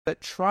That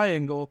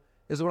triangle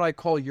is what I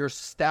call your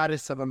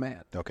status of a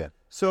man. Okay.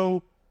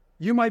 So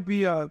you might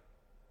be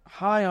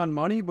high on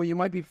money, but you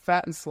might be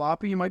fat and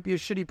sloppy. You might be a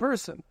shitty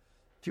person.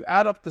 If you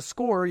add up the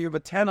score, you have a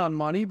 10 on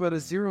money, but a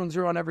 0 and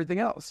 0 on everything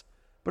else.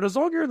 But as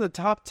long as you're in the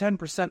top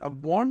 10%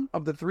 of one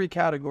of the three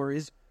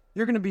categories,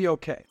 you're going to be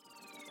okay.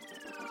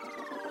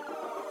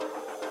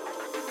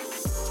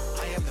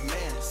 I am the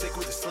man, sick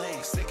with the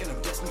slang, sick and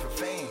I'm destined for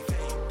fame.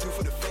 Do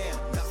for the fam,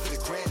 not for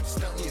the gram,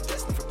 stunting you're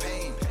destined for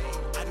pain.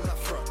 I do not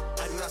front,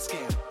 I do not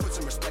scam, put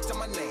some respect on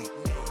my name.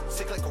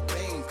 Sick like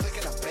Cobain, click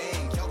and I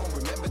bang, y'all gon'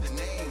 remember the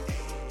name.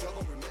 Y'all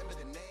gon' remember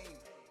the name.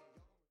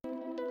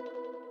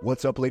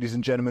 What's up, ladies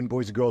and gentlemen,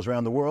 boys and girls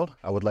around the world?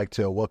 I would like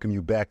to welcome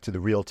you back to the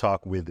Real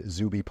Talk with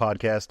Zuby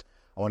podcast.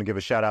 I want to give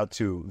a shout out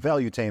to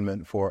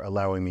Valuetainment for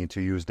allowing me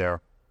to use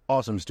their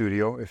awesome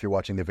studio. If you're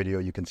watching the video,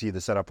 you can see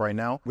the setup right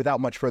now. Without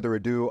much further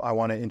ado, I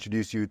want to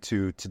introduce you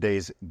to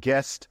today's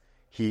guest.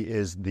 He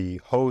is the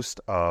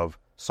host of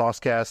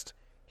Saucecast.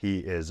 He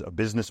is a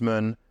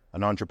businessman,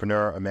 an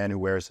entrepreneur, a man who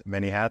wears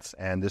many hats,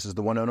 and this is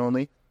the one and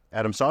only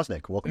Adam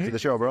Sosnick. Welcome to the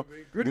show, bro.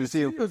 Good to see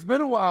you. It's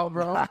been a while,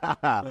 bro.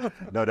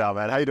 No doubt,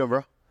 man. How you doing,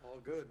 bro? All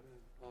good, man.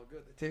 All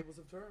good. The tables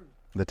have turned.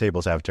 The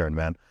tables have turned,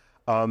 man.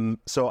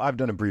 So I've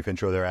done a brief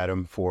intro there,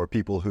 Adam. For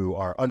people who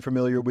are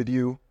unfamiliar with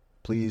you,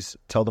 please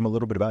tell them a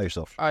little bit about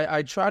yourself.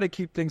 I try to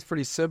keep things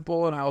pretty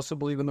simple, and I also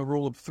believe in the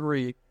rule of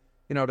three,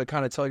 to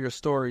kind of tell your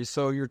story.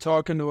 So you're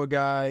talking to a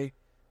guy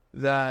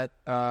that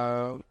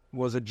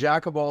was a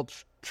jack of all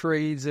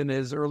trades in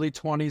his early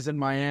 20s in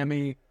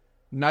Miami,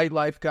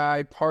 nightlife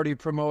guy, party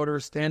promoter,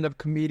 stand-up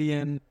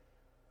comedian,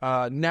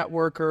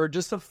 networker,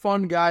 just a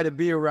fun guy to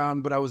be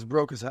around, but I was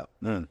broke as hell.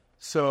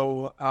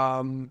 So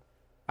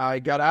I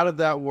got out of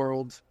that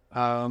world,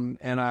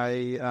 and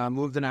I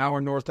moved an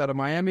hour north out of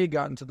Miami,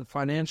 got into the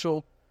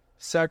financial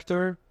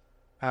sector,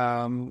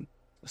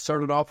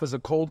 started off as a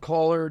cold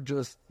caller,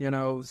 just,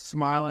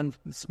 smiling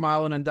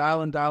and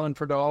dialing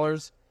for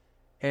dollars.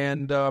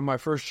 And my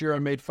first year I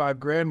made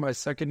 $5,000. My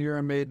second year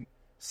I made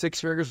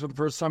six figures for the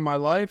first time in my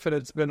life, and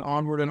it's been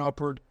onward and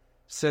upward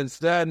since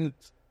then.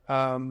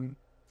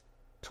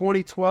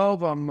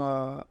 2012,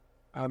 I'm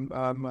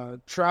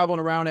traveling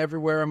around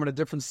everywhere. I'm in a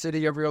different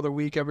city every other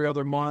week, every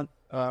other month,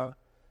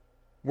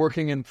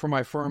 working for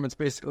my firm. It's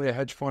basically a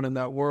hedge fund in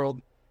that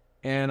world.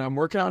 And I'm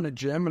working out in a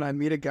gym, and I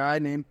meet a guy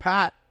named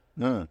Pat.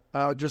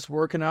 Just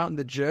working out in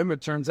the gym. It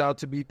turns out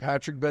to be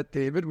Patrick Bet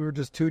David. We were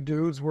just two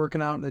dudes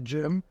working out in the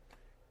gym.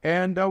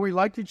 And we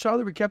liked each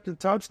other. We kept in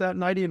touch. That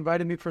night he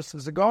invited me for some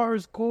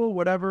cigars. Cool,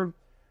 whatever.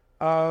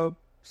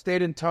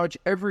 Stayed in touch.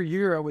 Every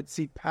year I would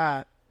see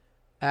Pat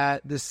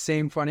at this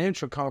same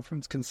financial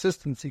conference.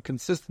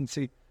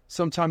 Consistency.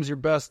 Sometimes your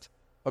best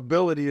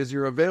ability is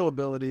your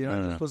availability. And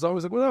I just was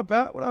always like, what up,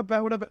 Pat? What up,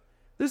 Pat? What up, Pat?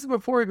 This is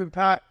before even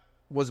Pat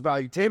was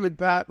Valuetainment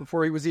Pat,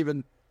 before he was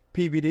even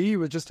PBD. He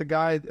was just a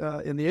guy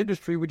in the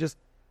industry. We just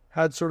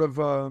had sort of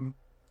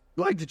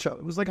liked each other.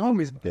 It was like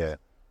homies. Yeah.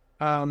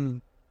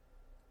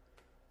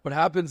 What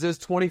happens is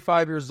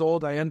 25 years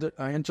old, I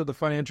enter the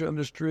financial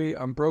industry.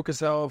 I'm broke as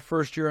hell.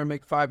 First year I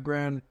make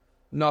 $5,000,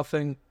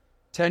 nothing.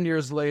 10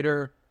 years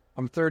later,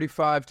 I'm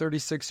 35,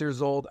 36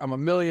 years old. I'm a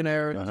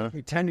millionaire. It took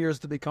me 10 years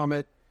to become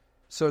it.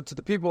 So to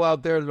the people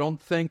out there that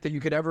don't think that you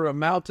could ever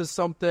amount to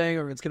something,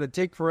 or it's going to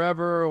take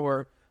forever,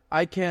 or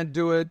I can't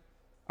do it,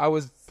 I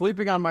was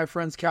sleeping on my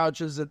friends'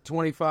 couches at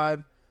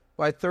 25.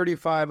 By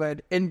 35, I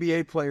had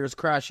NBA players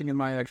crashing in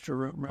my extra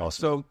room. Right?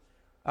 Awesome.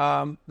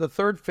 So the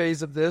third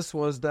phase of this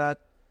was that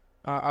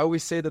I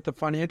always say that the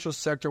financial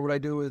sector, what I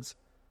do is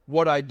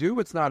what I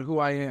do. It's not who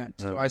I am.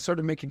 So I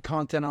started making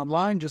content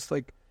online, just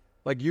like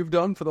you've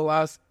done for the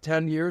last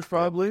 10 years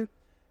probably.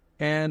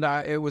 And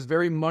it was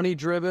very money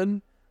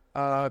driven.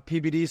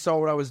 PBD saw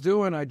what I was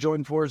doing. I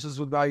joined forces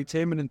with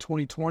Valuetainment in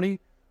 2020. I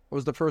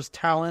was the first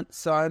talent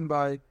signed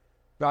by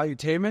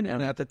Valuetainment.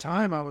 And at the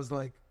time I was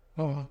like,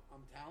 oh,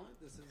 I'm talent?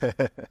 This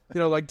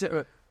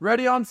is,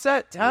 ready on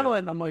set,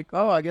 talent. I'm like,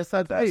 oh, I guess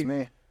that's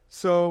me.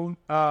 So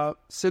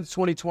since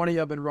 2020,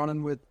 I've been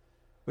running with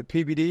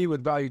PBD,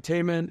 with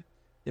Valuetainment.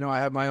 I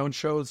have my own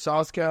show,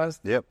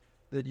 Saucecast,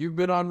 that you've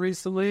been on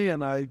recently,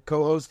 and I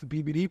co-host the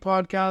PBD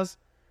podcast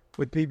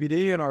with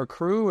PBD and our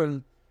crew.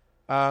 And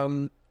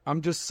I'm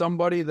just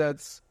somebody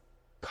that's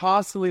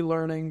constantly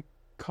learning,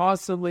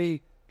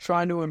 constantly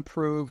trying to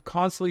improve,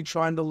 constantly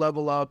trying to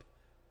level up,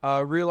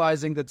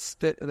 realizing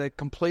that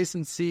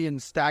complacency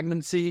and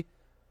stagnancy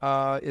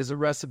is a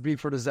recipe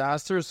for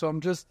disaster. So I'm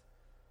just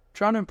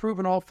trying to improve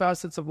in all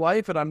facets of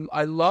life, and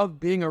I love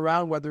being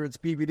around, whether it's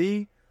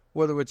BBD,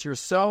 whether it's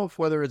yourself,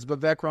 whether it's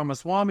Vivek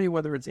Ramaswamy,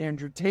 whether it's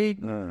Andrew Tate,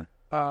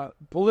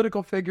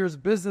 political figures,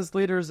 business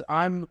leaders.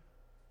 I'm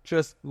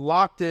just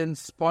locked in,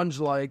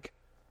 sponge-like,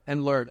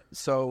 and learning.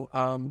 So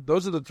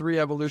those are the three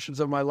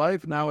evolutions of my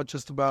life. Now it's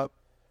just about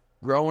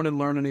growing and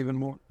learning even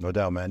more. No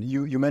doubt, man.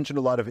 You mentioned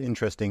a lot of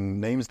interesting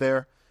names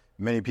there.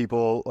 Many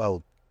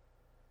people,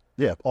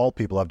 all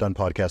people I've done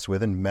podcasts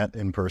with and met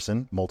in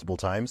person multiple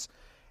times.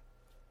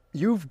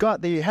 You've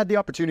had the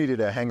opportunity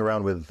to hang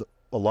around with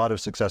a lot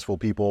of successful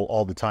people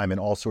all the time in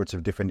all sorts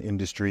of different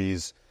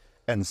industries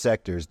and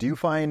sectors. Do you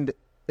find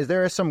is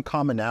there some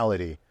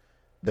commonality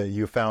that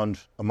you found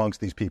amongst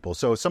these people?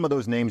 So some of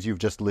those names you've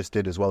just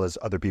listed, as well as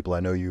other people I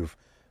know you've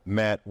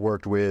met,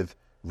 worked with,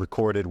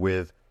 recorded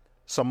with,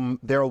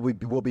 there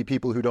will be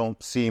people who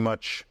don't see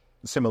much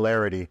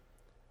similarity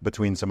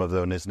between some of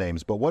those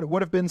names. But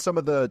what have been some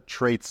of the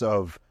traits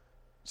of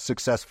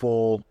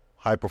successful,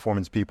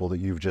 high-performance people that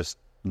you've just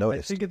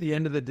noticed? I think at the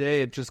end of the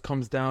day, it just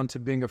comes down to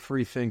being a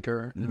free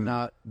thinker and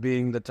not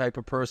being the type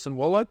of person,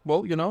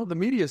 the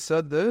media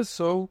said this,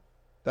 so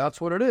that's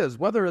what it is,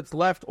 whether it's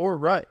left or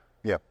right.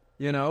 Yeah.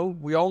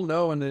 We all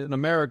know in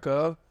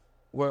America,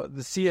 well,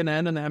 the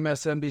CNN and the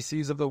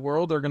MSNBCs of the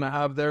world are going to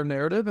have their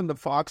narrative, and the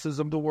Foxes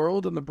of the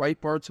world and the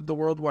Breitbarts of the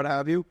world, what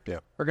have you,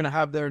 are going to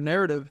have their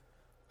narrative.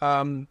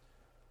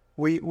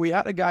 We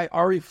had a guy,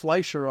 Ari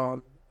Fleischer,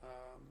 on.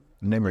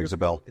 The name rings a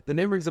bell. The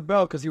name rings a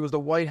bell because he was the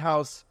White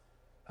House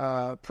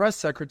press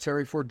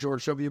secretary for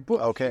George W.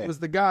 Bush. Okay. He was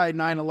the guy,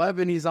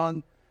 9/11. He's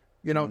on,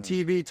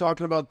 TV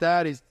talking about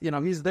that. He's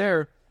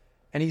there.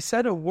 And he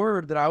said a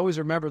word that I always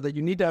remember, that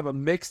you need to have a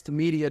mixed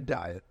media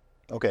diet.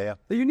 Okay, yeah.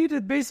 That you need to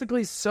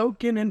basically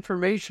soak in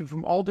information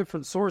from all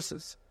different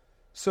sources.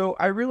 So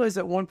I realized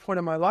at one point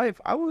in my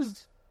life, I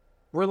was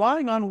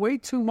relying on way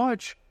too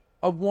much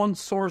of one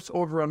source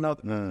over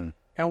another.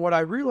 And what I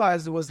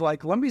realized was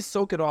let me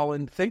soak it all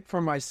in, think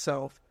for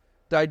myself,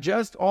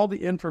 digest all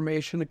the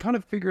information, and kind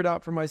of figure it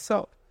out for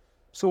myself.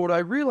 So what I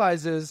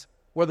realized is,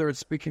 whether it's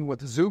speaking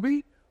with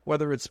Zuby,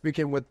 whether it's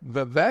speaking with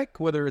Vivek,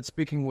 whether it's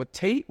speaking with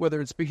Tate,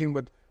 whether it's speaking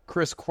with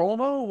Chris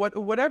Cuomo,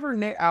 whatever,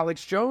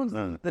 Alex Jones,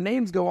 the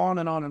names go on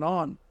and on and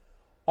on.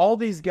 All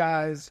these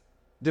guys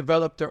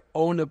develop their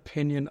own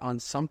opinion on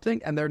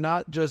something, and they're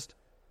not just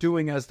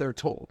doing as they're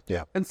told.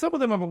 Yeah. And some of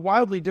them have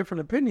wildly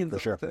different opinions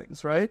on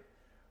things, right?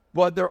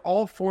 But they're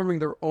all forming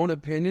their own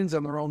opinions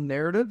and their own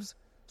narratives.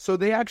 So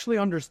they actually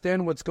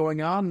understand what's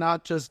going on,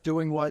 not just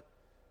doing what,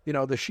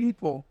 the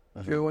sheep will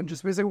do and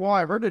just basically,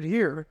 I heard it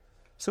here.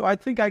 So I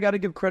think I got to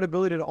give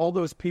credibility to all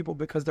those people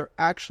because they're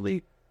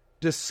actually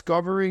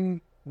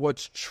discovering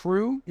what's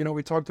true.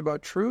 We talked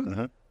about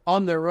truth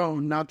on their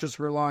own, not just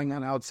relying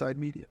on outside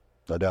media.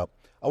 No doubt.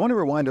 I want to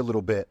rewind a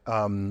little bit.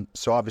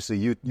 So obviously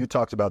you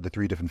talked about the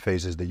 3 different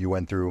phases that you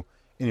went through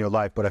in your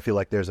life, but I feel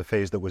like there's a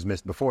phase that was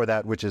missed before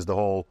that, which is the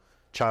whole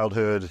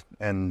childhood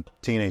and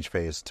teenage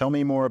phase. Tell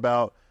me more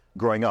about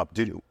growing up.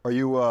 Were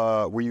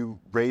you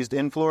raised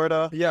in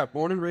Florida? Yeah,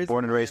 born and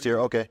raised here.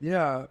 Okay.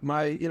 Yeah,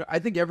 I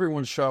think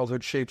everyone's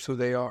childhood shapes who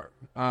they are,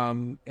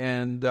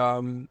 and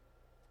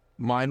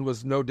mine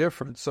was no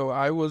different. So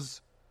I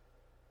was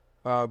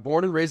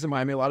born and raised in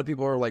Miami. A lot of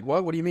people are like,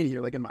 "What? What do you mean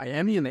you're in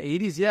Miami in the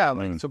 '80s?"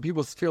 Yeah, so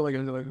people feel like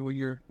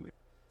well,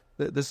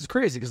 this is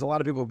crazy because a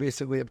lot of people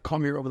basically have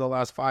come here over the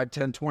last 5,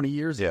 10, 20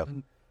 years. Yeah.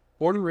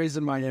 Born and raised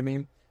in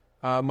Miami.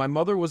 My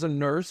mother was a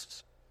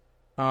nurse.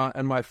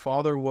 And my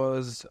father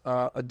was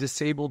a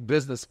disabled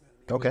businessman.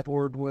 He was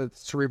born with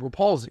cerebral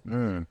palsy.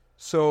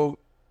 So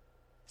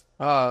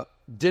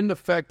didn't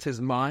affect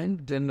his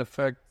mind, didn't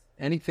affect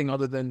anything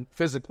other than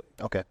physically.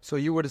 Okay. So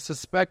you would have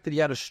suspected he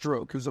had a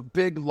stroke. He was a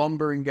big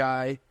lumbering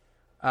guy.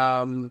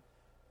 And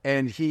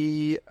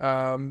he,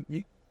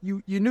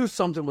 you knew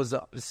something was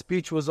up. His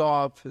speech was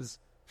off, his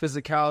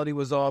physicality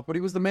was off, but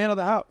he was the man of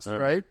the house,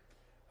 right?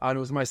 And it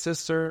was my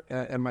sister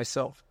and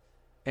myself.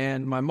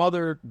 And my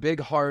mother, big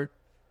heart.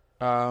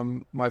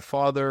 My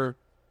father,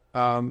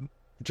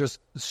 just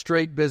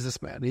straight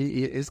businessman.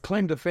 His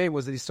claim to fame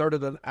was that he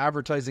started an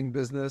advertising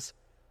business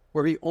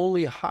where he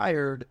only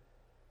hired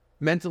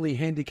mentally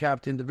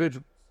handicapped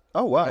individuals.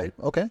 Oh, wow. Right?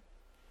 Okay.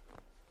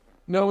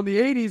 No, in the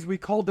 80s, we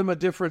called them a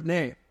different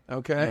name,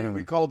 okay?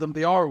 We called them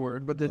the R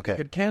word, but they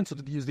get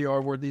canceled to use the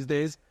R word these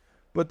days.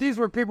 But these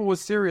were people with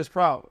serious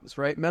problems,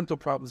 right? Mental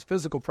problems,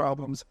 physical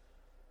problems.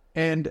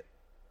 And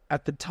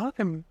at the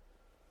time,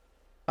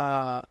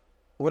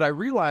 what I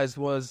realized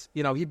was,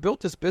 he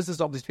built this business,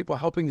 all these people,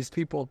 helping these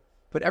people,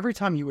 but every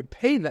time he would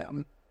pay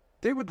them,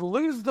 they would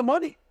lose the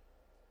money.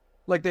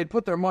 Like they'd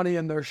put their money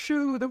in their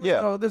shoe.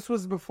 This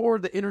was before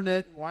the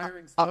internet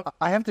wiring stuff.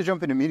 I have to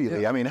jump in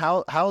immediately. Yeah. I mean,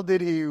 how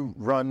did he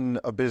run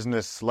a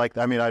business like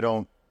that? I mean, I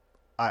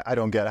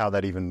don't get how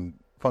that even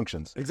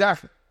functions.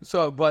 Exactly.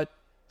 So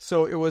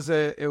it was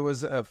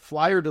a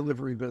flyer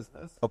delivery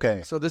business.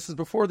 Okay. So this is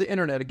before the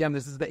internet. Again,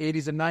 this is the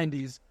 80s and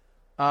 90s.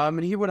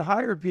 And he would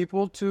hire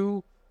people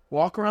to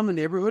walk around the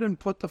neighborhood and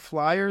put the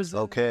flyers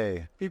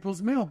in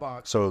people's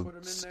mailbox. So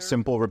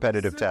simple,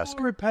 repetitive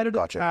tasks.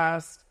 Repetitive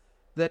tasks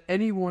that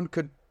anyone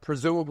could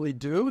presumably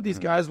do. These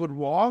guys would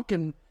walk,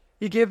 and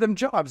he gave them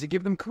jobs. He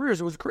gave them careers.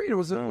 It was great. It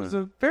was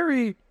a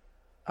very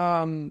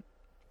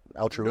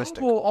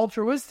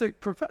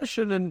altruistic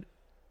profession. And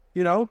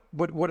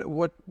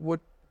what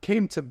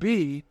came to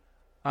be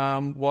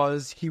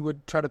was he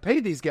would try to pay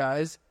these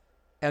guys,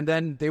 and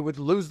then they would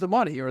lose the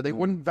money, or they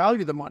wouldn't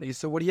value the money.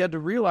 So what he had to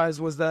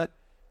realize was that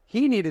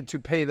he needed to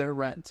pay their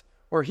rent,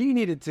 or he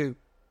needed to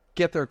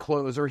get their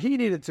clothes, or he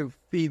needed to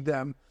feed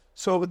them.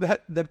 So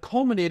that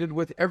culminated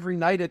with every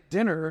night at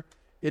dinner,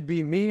 it'd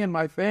be me and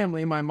my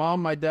family, my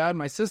mom, my dad,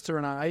 my sister,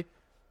 and I,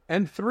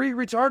 and 3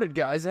 retarded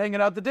guys hanging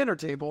out at the dinner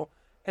table.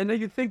 And then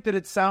you think that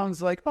it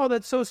sounds like, oh,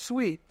 that's so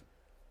sweet.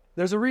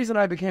 There's a reason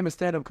I became a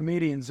stand-up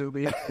comedian,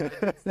 Zuby.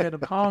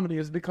 Stand-up comedy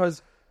is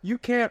because you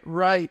can't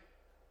write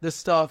the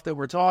stuff that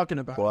we're talking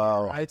about.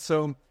 Wow. Right?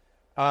 So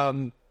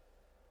I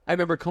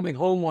remember coming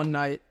home one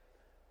night,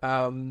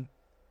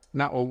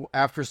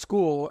 after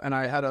school, and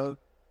I had a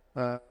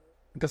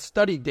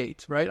study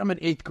date, right? I'm in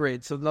 8th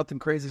grade, so nothing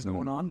crazy is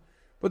going on.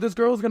 But this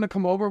girl's going to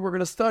come over, we're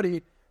going to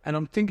study, and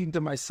I'm thinking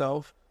to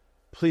myself,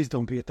 please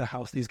don't be at the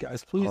house, these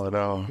guys. Please don't be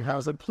at the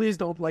house. Like, please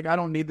don't, like, I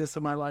don't need this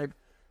in my life.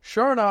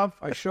 Sure enough,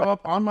 I show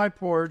up on my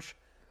porch.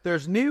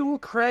 There's Neil,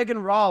 Craig,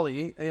 and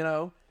Raleigh,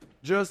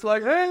 just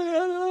like,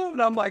 hey,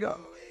 and I'm like, oh,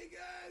 hey,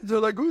 guys. They're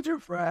like, who's your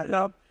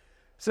friend?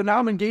 So now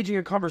I'm engaging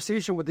in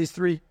conversation with these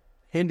 3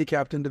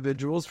 handicapped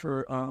individuals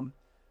for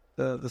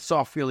the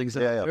soft feelings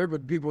out there.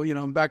 But people,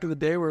 back in the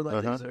day were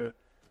like,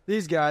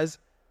 these guys.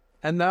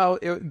 And now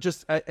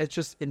it's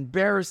just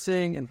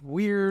embarrassing and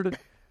weird.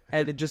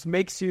 And it just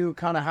makes you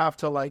kind of have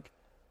to, like,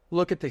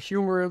 look at the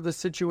humor of the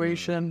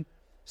situation.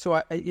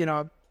 So,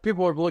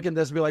 people are looking at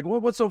this and be like, well,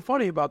 what's so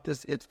funny about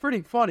this? It's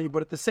pretty funny,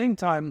 but at the same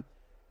time,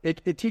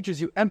 it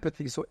teaches you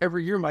empathy. So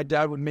every year my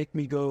dad would make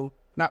me go,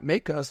 not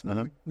make us,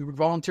 we would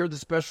volunteer at the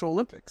Special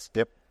Olympics.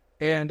 Yep.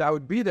 And I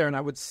would be there and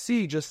I would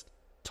see, just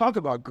talk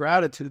about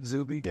gratitude,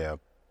 Zuby. Yeah.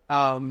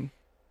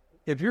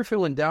 If you're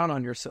feeling down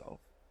on yourself,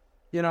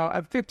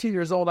 I'm 15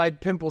 years old, I had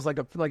pimples like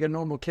a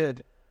normal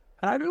kid.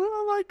 And I'd be like,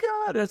 oh my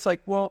God. And it's like,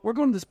 well, we're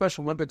going to the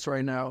Special Olympics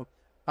right now.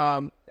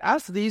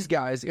 Ask these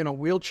guys in a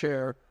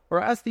wheelchair, or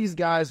ask these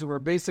guys who are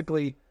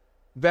basically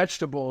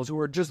vegetables, who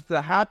are just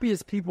the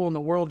happiest people in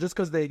the world just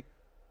because they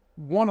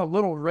won a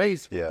little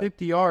race for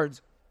 50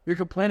 yards. You're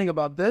complaining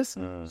about this?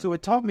 So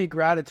it taught me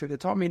gratitude.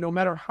 It taught me no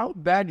matter how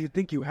bad you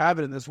think you have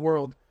it in this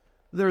world,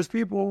 there's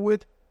people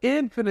with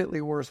infinitely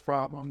worse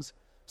problems.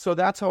 So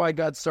that's how I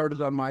got started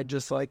on my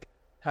just like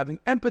having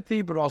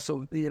empathy, but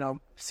also,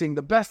 seeing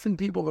the best in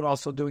people, but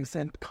also doing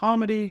stand-up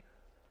comedy.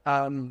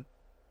 The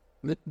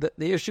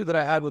issue that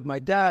I had with my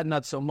dad,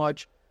 not so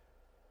much.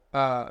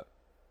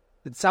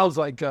 It sounds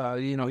like,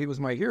 he was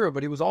my hero,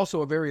 but he was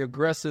also a very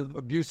aggressive,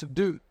 abusive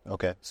dude.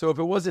 Okay. So if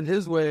it wasn't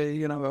his way,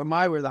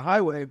 my way or the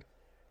highway.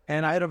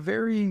 And I had a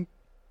very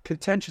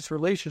contentious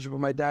relationship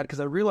with my dad because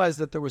I realized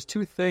that there was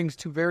 2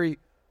 very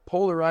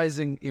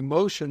polarizing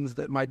emotions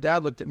that my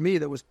dad looked at me,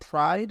 that was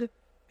pride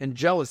and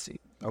jealousy.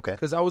 Okay.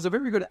 Because I was a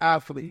very good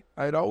athlete.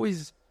 I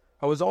was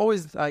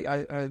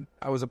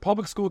a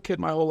public school kid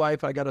my whole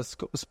life. I got a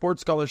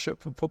sports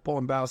scholarship for football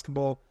and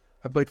basketball.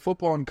 I played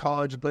football in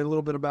college. I played a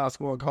little bit of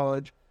basketball in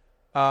college.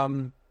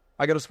 I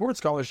got a sports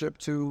scholarship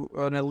to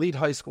an elite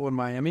high school in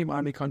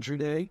Miami Country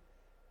Day.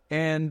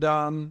 And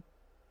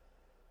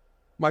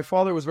my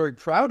father was very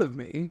proud of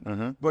me,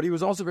 but he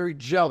was also very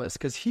jealous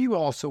because he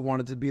also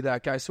wanted to be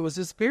that guy. So it was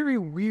this very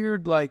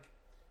weird, like,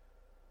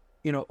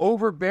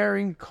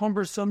 overbearing,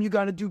 cumbersome, you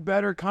got to do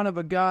better kind of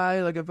a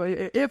guy. Like,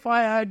 if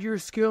I had your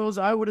skills,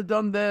 I would have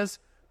done this.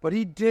 But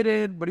he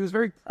didn't. But he was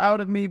very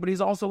proud of me. But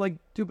he's also like,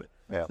 dude,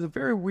 it's a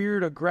very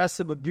weird,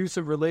 aggressive,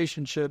 abusive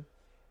relationship.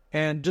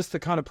 And just to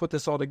kind of put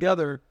this all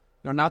together,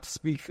 not to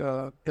speak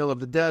ill of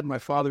the dead, my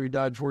father, he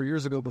died 4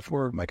 years ago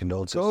before my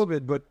condolences.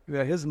 COVID. But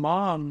his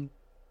mom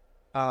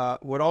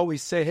would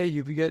always say, hey,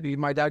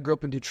 my dad grew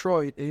up in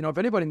Detroit. If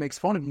anybody makes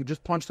fun of you,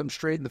 just punch them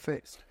straight in the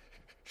face.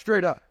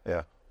 Straight up.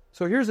 Yeah.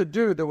 So here's a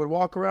dude that would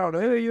walk around,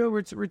 hey, you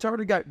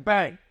retarded guy,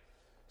 bang.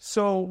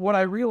 So what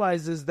I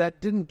realized is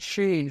that didn't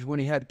change when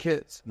he had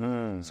kids.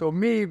 So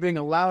me being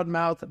a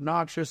loudmouth,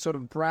 obnoxious, sort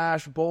of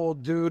brash,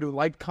 bold dude who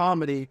liked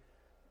comedy,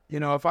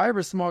 if I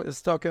ever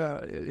spoke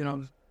up,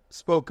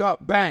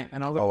 bang.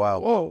 And I was like, oh, wow.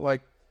 Whoa,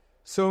 like,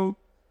 so,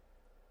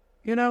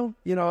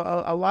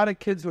 a lot of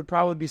kids would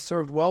probably be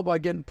served well by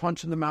getting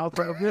punched in the mouth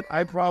a little bit.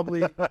 I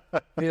probably,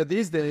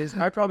 these days,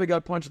 I probably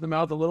got punched in the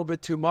mouth a little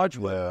bit too much.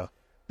 Yeah.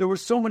 There were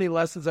so many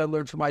lessons I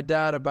learned from my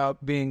dad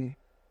about being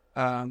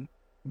humble,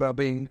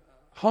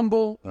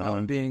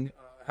 about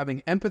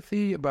having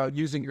empathy, about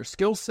using your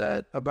skill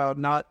set, about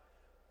not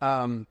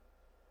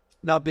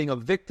being a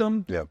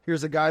victim. Yeah.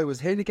 Here's a guy who was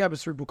handicapped with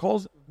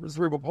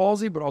cerebral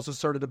palsy, but also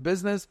started a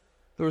business.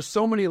 There were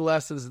so many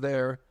lessons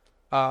there,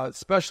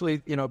 especially,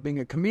 being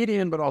a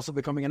comedian, but also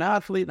becoming an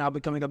athlete, now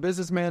becoming a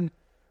businessman.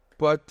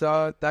 But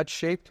that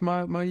shaped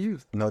my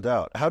youth. No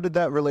doubt. How did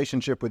that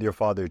relationship with your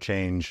father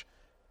change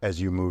as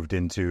you moved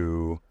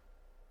into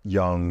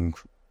young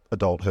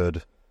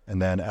adulthood and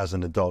then as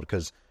an adult?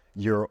 Because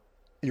you're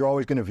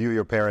always going to view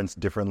your parents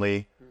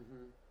differently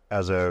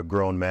as a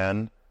grown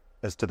man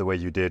as to the way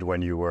you did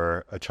when you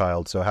were a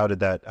child. So how did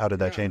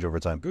that change over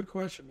time? Good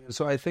question, man.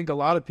 So I think a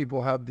lot of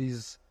people have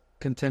these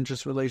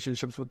contentious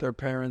relationships with their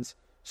parents.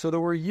 So there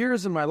were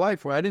years in my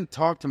life where I didn't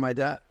talk to my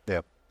dad.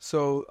 Yeah.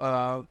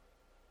 So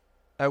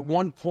at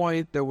one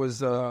point there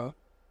was a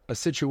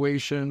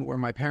situation where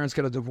my parents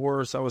got a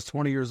divorce. I was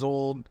 20 years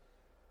old,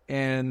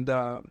 and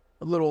a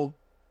little,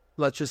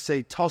 let's just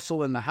say,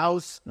 tussle in the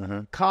house.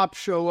 Cops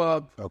show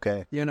up.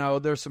 Okay.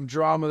 There's some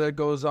drama that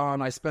goes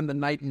on. I spend the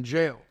night in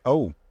jail.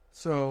 Oh.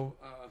 So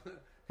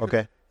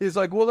Okay. He's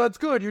like, well, that's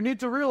good. You need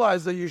to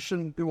realize that you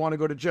shouldn't want to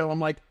go to jail. I'm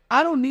like,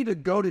 I don't need to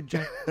go to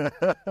jail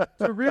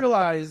to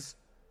realize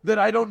that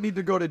I don't need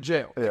to go to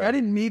jail. Yeah. I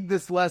didn't need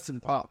this lesson,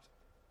 Pops.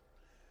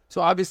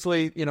 So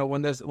obviously, you know,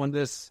 when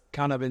this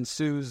kind of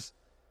ensues,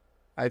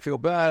 I feel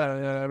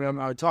bad.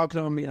 I talk to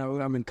him. You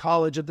know, I'm in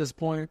college at this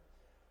point.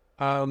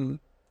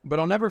 But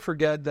I'll never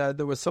forget that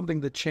there was something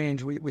that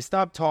changed. We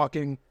stopped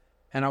talking,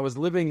 and I was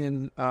living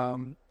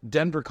in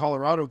Denver,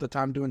 Colorado at the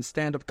time, doing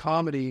stand-up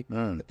comedy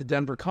at the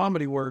Denver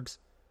Comedy Works.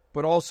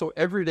 But also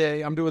every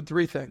day I'm doing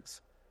three things.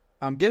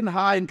 I'm getting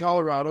high in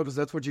Colorado because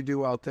that's what you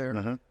do out there.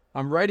 Mm-hmm.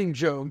 I'm writing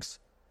jokes,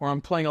 or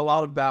I'm playing a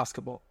lot of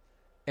basketball.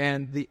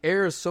 And the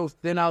air is so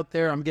thin out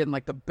there. I'm getting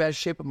like the best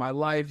shape of my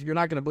life. You're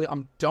not going to believe.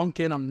 I'm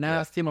dunking. I'm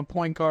nasty. I'm a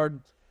point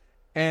guard.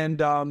 And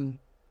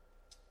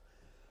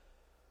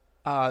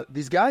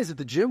these guys at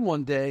the gym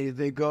one day,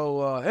 they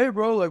go, hey,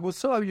 bro, like,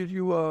 what's up?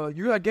 You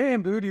got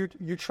game, dude.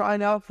 You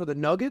trying out for the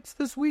Nuggets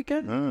this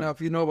weekend? Now, if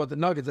you know about the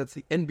Nuggets, that's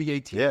the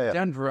NBA team in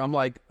Denver. I'm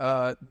like,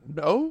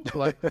 no.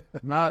 Like, I'm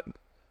not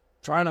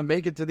trying to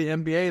make it to the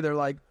NBA. They're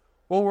like,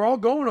 well, we're all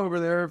going over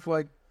there. If,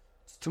 like,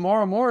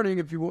 tomorrow morning,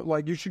 if you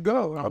like, you should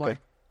go. And I'm like,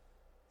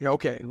 yeah,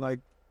 okay. Like,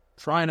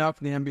 trying out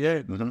for the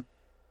NBA. Mm-hmm.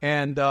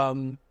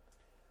 And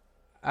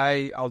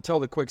I'll tell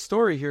the quick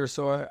story here.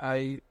 So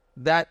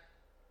that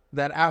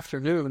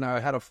afternoon, I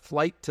had a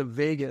flight to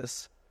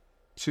Vegas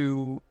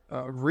to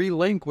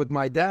relink with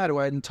my dad, who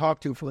I hadn't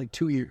talked to for like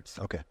 2 years.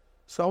 Okay.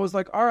 So I was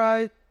like, all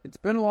right, it's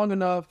been long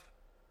enough.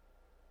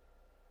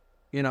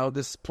 You know,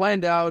 this is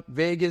planned out.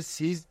 Vegas,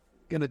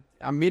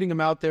 I'm meeting him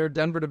out there.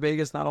 Denver to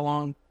Vegas, not a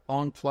long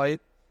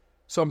flight.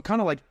 So I'm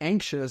kind of like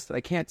anxious that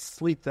I can't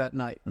sleep that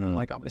night. I'm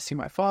like, I'm going to see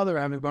my father.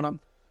 I haven't gone up.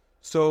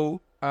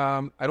 So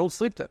I don't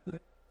sleep that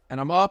night. And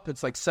I'm up.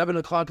 It's like 7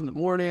 o'clock in the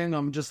morning.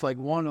 I'm just like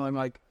I'm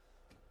like,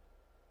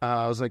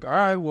 I was like, all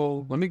right,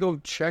 well, let me go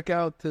check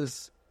out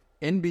this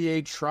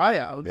NBA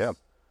tryouts.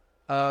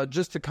 Yeah.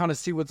 Just to kind of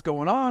see what's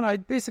going on. I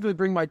basically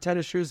bring my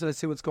tennis shoes and I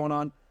see what's going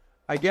on.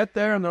 I get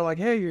there and they're like,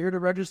 hey, you're here to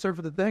register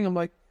for the thing? I'm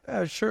like,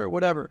 yeah, sure,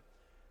 whatever.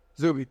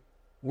 Zuby,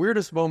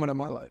 weirdest moment of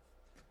my life.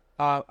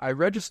 I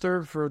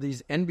registered for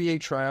these NBA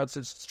tryouts.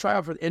 It's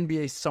tryout for the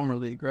NBA Summer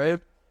League, right?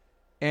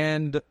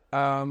 And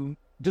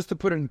just to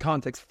put it in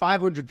context,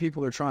 500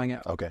 people are trying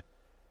out. Okay.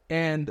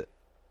 And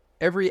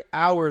every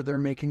hour they're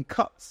making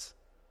cuts,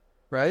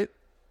 right?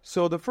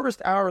 So the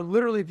first hour,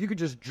 literally, if you could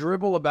just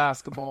dribble a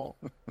basketball,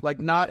 like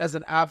not as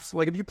an apps,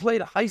 like if you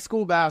played high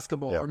school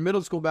basketball or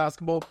middle school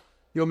basketball,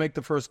 you'll make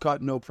the first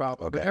cut, no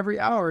problem. Okay. But every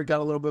hour it got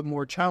a little bit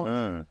more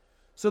challenging.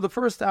 So the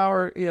first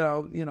hour, you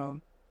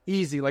know,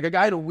 easy. Like a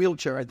guy in a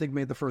wheelchair, I think,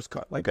 made the first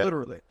cut. Like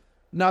literally,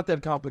 not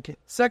that complicated.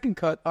 Second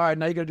cut, all right,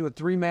 now you got to do a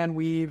 3-man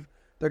weave.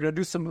 They're going to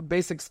do some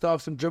basic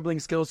stuff, some dribbling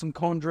skills, some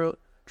cone drills.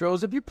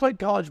 If you played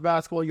college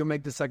basketball, you'll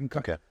make the second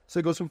cut. Okay. So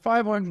it goes from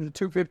 500 to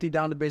 250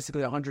 down to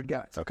basically 100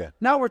 guys. Okay.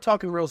 Now we're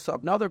talking real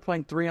stuff. Now they're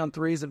playing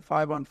 3-on-3s and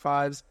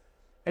 5-on-5s.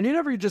 And you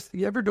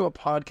ever do a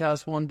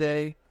podcast one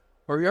day,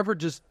 or you ever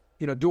just,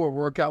 you know, do a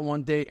workout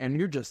one day and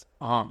you're just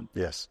on.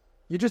 Yes.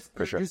 You just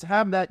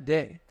have that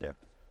day. Yeah.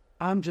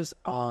 I'm just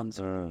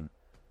on.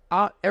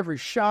 Every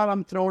shot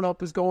I'm throwing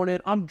up is going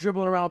in. I'm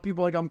dribbling around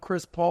people like I'm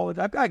Chris Paul.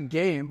 I've got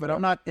game, but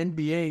I'm not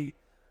NBA.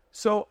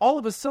 So all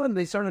of a sudden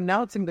they start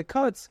announcing the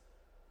cuts.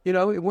 You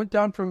know, it went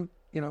down from,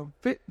 you know,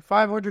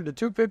 500 to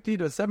 250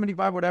 to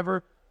 75,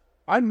 whatever.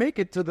 I make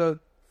it to the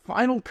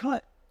final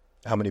cut.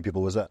 How many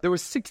people was that? There were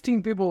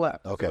 16 people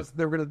left. Okay. So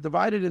they were going to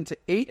divide it into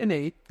 8 and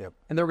 8. Yep.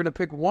 And they were going to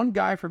pick one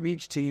guy from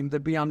each team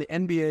that'd be on the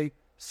NBA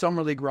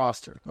Summer League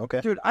roster.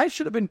 Okay. Dude, I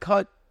should have been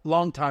cut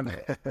long time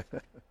ago.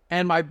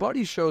 And my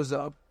buddy shows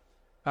up.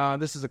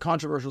 This is a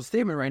controversial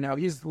statement right now.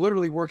 He's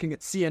literally working at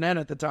CNN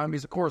at the time.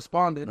 He's a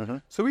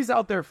correspondent. So he's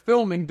out there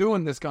filming,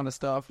 doing this kind of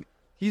stuff.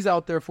 He's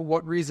out there, for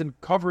what reason,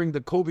 covering the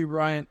Kobe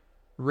Bryant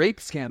rape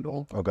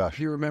scandal. Oh, gosh. If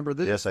you remember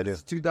this. Yes, I do. This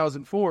is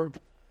 2004.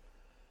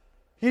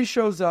 He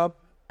shows up,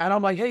 and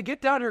I'm like, hey, get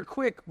down here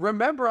quick.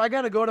 Remember, I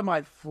got to go to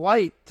my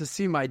flight to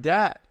see my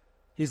dad.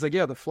 He's like,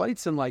 yeah, the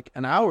flight's in like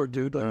an hour,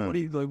 dude.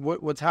 Like,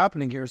 what's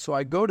happening here? So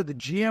I go to the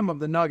GM of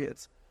the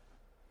Nuggets.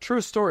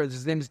 True story.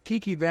 His name is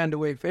Kiki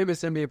Vandeweghe,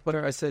 famous NBA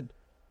player. I said,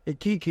 hey,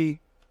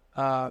 Kiki,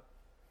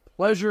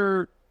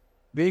 pleasure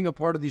being a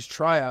part of these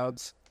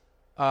tryouts.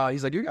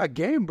 He's like, you got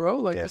game, bro.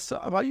 Like,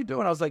 how you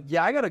doing? I was like,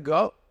 yeah, I got to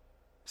go.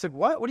 I said,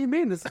 what? What do you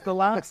mean? This is the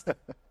last,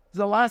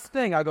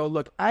 thing. I go,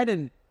 look, I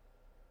didn't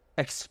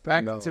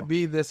expect to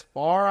be this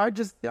far.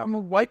 I'm a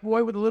white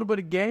boy with a little bit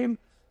of game,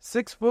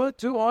 6 foot,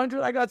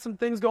 200. I got some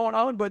things going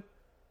on, but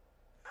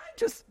I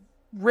just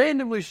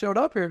randomly showed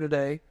up here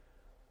today.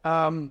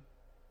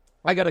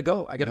 I got to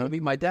go. I got to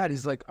meet my dad.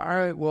 He's like, all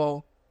right,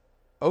 well,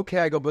 okay.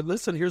 I go, but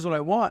listen, here's what I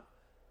want.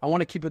 I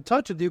want to keep in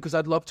touch with you because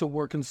I'd love to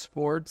work in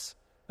sports.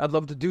 I'd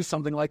love to do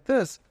something like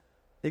this.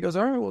 He goes,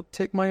 all right, well,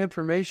 take my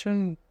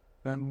information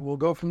and we'll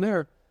go from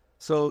there.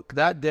 So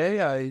that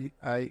day,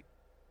 I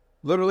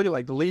literally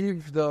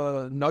leave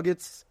the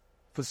Nuggets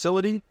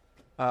facility,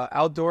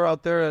 outdoor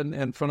out there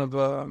in front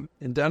of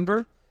in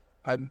Denver.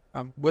 I'm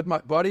with my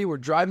buddy. We're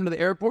driving to the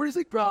airport. He's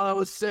like, bro, I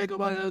was sick. I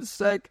was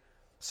sick.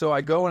 So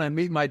I go and I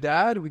meet my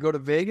dad. We go to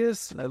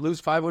Vegas, and I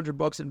lose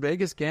 $500 in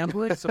Vegas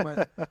gambling.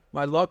 So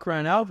my luck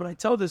ran out. But I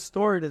tell this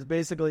story that's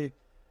basically,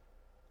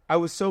 I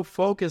was so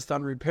focused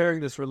on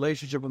repairing this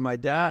relationship with my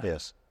dad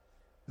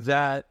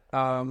that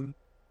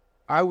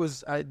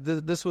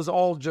this was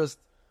all just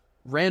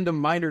random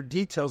minor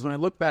details. When I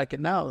look back at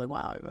now, like,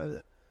 wow.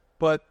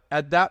 But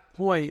at that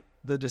point,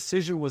 the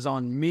decision was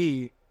on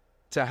me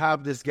to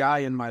have this guy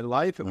in my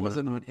life. It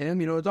wasn't on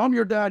him. You know, it's, I'm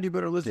your dad, you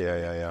better listen.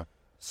 Yeah.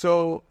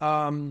 So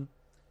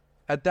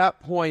at that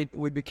point,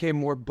 we became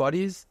more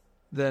buddies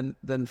than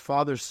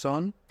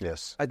father-son.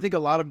 Yes. I think a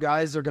lot of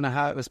guys are going to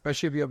have,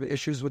 especially if you have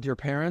issues with your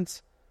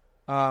parents,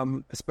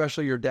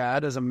 especially your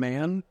dad as a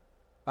man.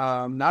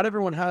 Not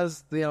everyone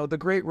has, the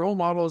great role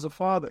model as a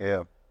father.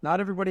 Yeah. Not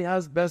everybody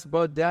has best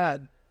bud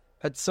dad.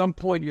 At some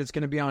point, it's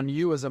going to be on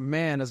you as a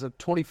man, as a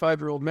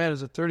 25-year-old man,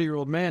 as a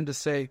 30-year-old man to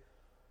say,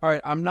 all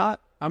right,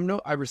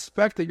 I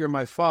respect that you're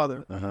my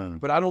father,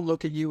 but I don't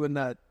look at you in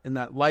that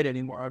light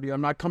anymore.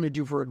 I'm not coming to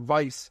you for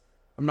advice.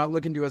 I'm not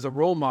looking to you as a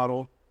role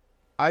model.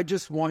 I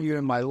just want you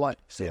in my life.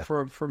 So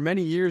for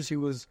many years, he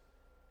was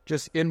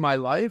just in my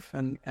life.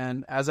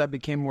 And as I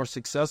became more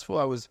successful,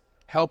 I was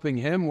helping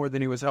him more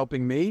than he was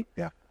helping me.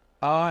 Yeah.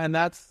 And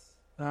that's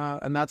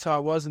how I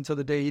was until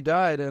the day he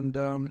died.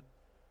 And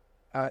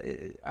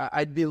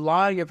I'd be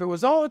lying if it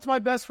was, it's my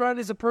best friend.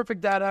 He's a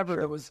perfect dad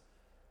ever. It was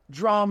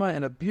drama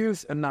and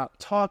abuse and not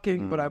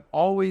talking. But I'm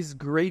always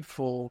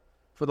grateful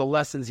for the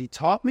lessons he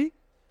taught me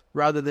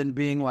rather than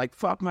being like,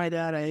 fuck my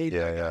dad, I hate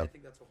him. I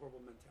think that's a horrible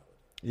mentality.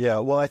 Yeah,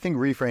 well, I think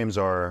reframes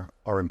are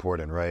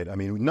important, right? I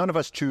mean, none of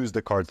us choose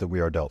the cards that we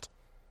are dealt,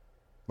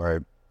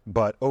 right?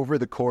 But over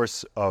the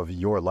course of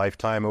your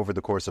lifetime, over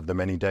the course of the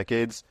many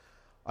decades,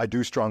 I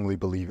do strongly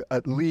believe,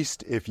 at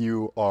least if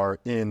you are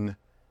in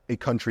a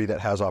country that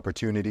has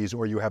opportunities,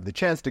 or you have the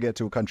chance to get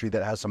to a country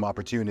that has some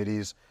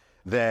opportunities,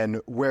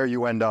 then where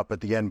you end up at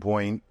the end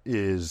point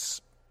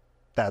is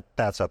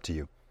that's up to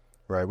you,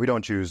 right? We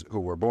don't choose who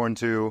we're born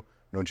to.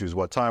 We don't choose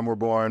what time we're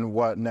born,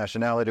 what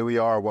nationality we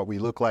are, what we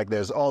look like.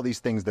 There's all these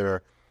things that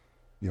are,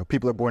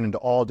 people are born into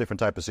all different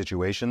types of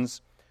situations,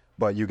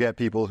 but you get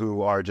people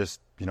who are just,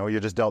 you're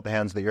just dealt the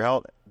hands that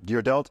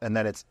you're dealt, and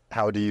then it's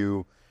how do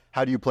you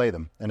play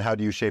them, and how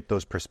do you shape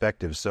those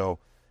perspectives? So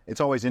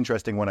it's always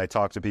interesting when I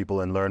talk to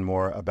people and learn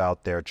more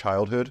about their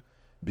childhood,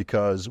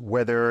 because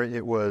whether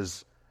it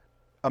was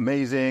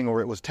amazing or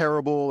it was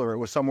terrible or it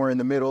was somewhere in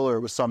the middle or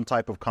it was some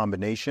type of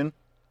combination,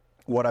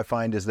 what I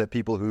find is that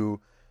people who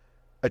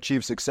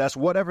achieve success,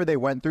 whatever they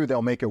went through,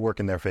 they'll make it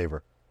work in their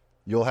favor.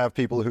 You'll have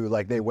people who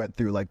they went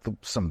through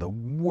some of the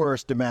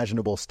worst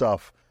imaginable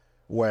stuff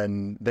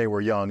when they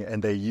were young,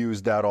 and they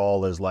used that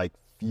all as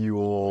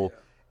fuel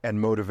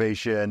and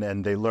motivation,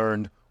 and they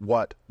learned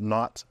what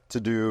not to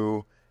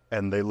do,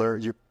 and they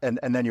learn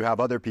and then you have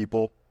other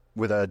people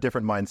with a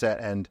different mindset,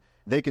 and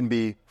they can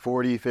be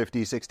 40,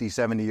 50, 60,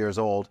 70 years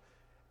old,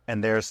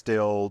 and they're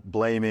still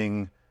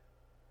blaming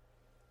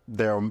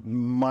their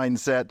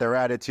mindset, their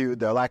attitude,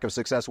 their lack of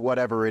success,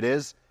 whatever it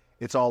is.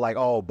 It's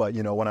all but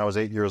when I was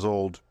 8 years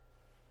old,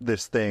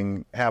 this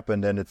thing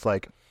happened. And it's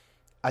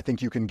I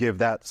think you can give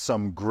that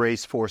some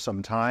grace for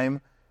some time,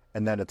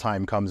 and then a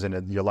time comes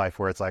in your life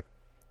where it's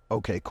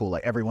okay, cool.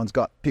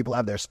 People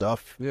have their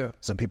stuff. Yeah.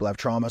 Some people have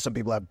trauma. Some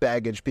people have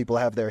baggage. People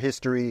have their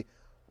history.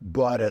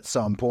 But at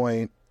some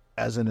point,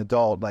 as an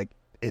adult,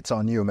 it's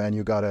on you, man.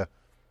 You gotta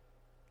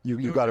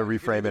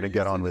reframe it and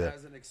get on with it.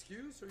 As an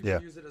excuse, or you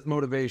can use it as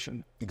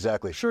motivation.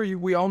 Exactly. Sure,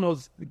 we all know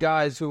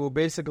guys who will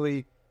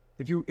basically,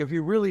 if you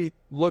really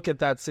look at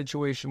that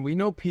situation, we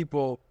know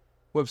people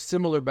who have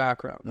similar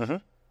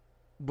backgrounds,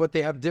 but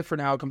they have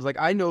different outcomes.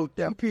 I know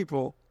two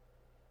people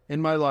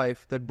in my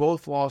life that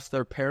both lost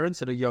their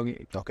parents at a young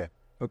age.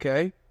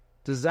 Okay?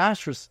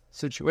 Disastrous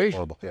situation.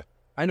 Horrible, yeah.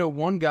 I know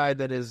one guy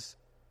that is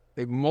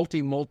a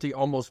multi,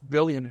 almost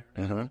billionaire.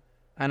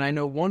 And I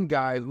know one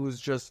guy who's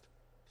just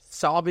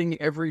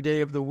sobbing every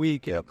day of the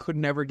week and could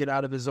never get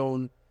out of his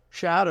own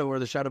shadow or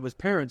the shadow of his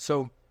parents.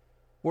 So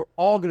we're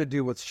all going to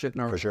do what's shit in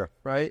our life,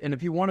 right? And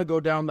if you want to go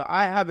down the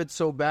I have it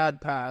so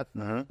bad path,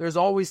 there's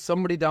always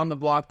somebody down the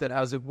block that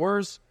has it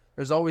worse.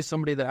 There's always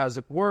somebody that has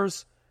it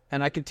worse.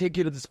 And I can take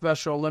you to the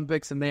Special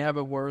Olympics and they have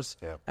it worse.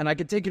 Yeah. And I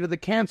can take you to the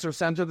cancer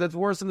center that's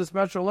worse than the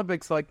Special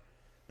Olympics.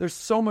 There's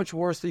so much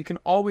worse that you can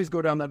always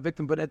go down that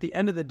victim. But at the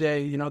end of the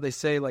day, they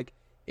say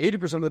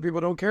 80% of the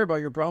people don't care about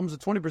your problems.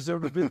 20%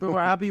 of the people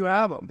are happy you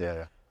have them.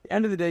 Yeah. At the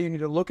end of the day, you need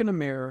to look in the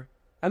mirror.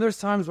 And there's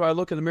times where I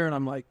look in the mirror and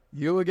I'm like,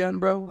 you again,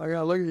 bro? I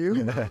gotta look at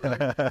you.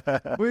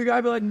 Well, you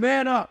gotta be like,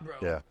 man up, bro.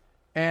 Yeah.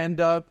 And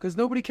because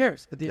nobody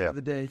cares at the end of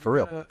the day. For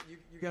real. You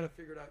gotta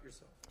figure it out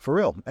yourself. For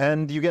real.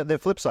 And you get the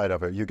flip side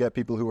of it. You get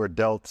people who are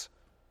dealt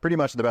pretty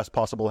much the best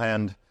possible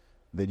hand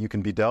that you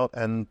can be dealt,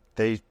 and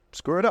they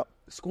screw it up.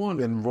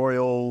 Squander.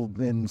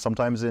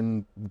 Sometimes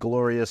in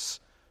glorious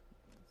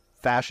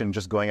fashion,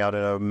 just going out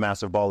in a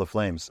massive ball of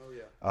flames. Oh,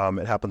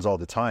 yeah. It happens all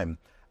the time.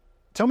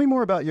 Tell me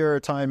more about your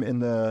time in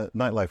the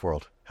nightlife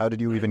world. How did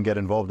you even get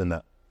involved in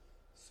that?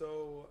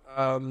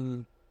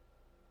 So,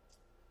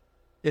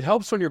 it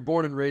helps when you're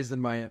born and raised in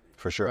Miami.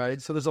 For sure.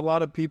 Right? So there's a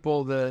lot of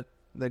people that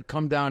that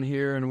come down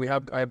here, and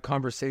I have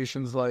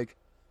conversations like,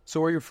 so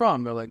where are you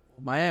from? They're like,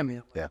 Miami. I'm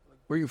like, Yeah.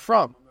 Where are you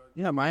from?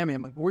 Yeah, Miami.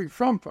 I'm like, where are you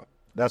from?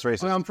 That's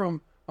racist. I'm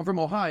from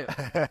Ohio,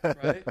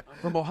 right? I'm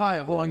from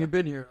Ohio. How long you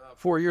been here?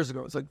 4 years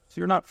ago. It's like, so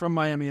you're not from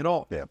Miami at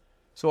all. Yeah.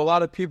 So a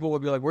lot of people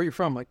would be like, where are you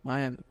from? Like,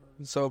 Miami.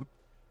 So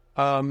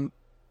I'll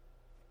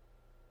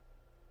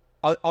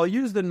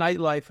use the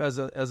nightlife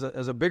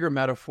as a bigger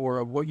metaphor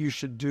of what you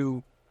should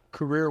do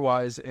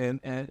career-wise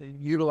and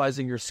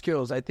utilizing your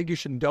skills. I think you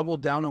should double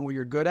down on what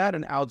you're good at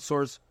and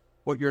outsource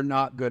what you're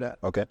not good at.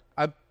 Okay.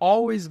 I've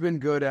always been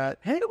good at,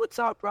 hey, what's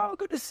up, bro?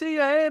 Good to see you.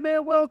 Hey,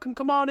 man, welcome.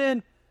 Come on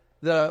in.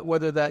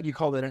 Whether that you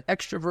call that an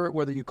extrovert,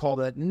 whether you call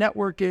that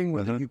networking,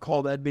 whether you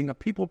call that being a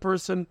people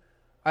person,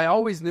 I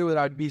always knew that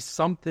I'd be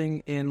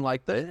something in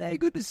like the, hey,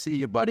 good to see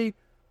you, buddy.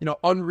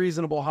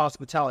 Unreasonable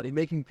hospitality,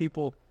 making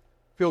people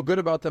feel good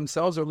about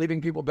themselves or leaving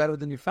people better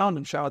than you found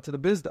them. Shout out to the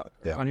Biz Doc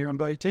on here on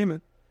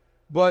Valuetainment.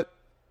 But,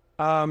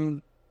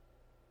 I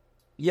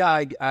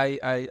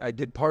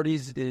did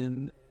parties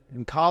in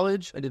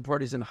college. I did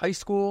parties in high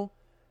school.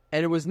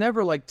 And it was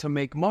never like to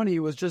make money. It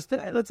was just,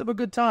 hey, let's have a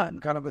good time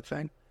kind of a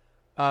thing.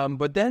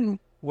 But then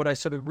what I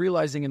started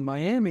realizing in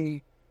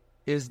Miami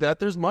is that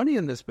there's money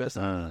in this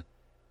business.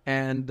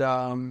 And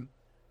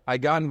I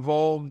got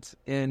involved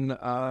in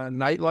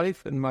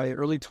nightlife in my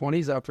early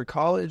 20s after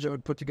college. I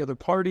would put together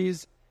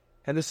parties.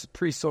 And this is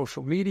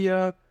pre-social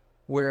media,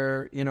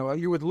 where,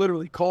 you would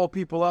literally call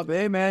people up,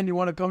 hey, man, you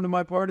want to come to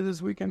my party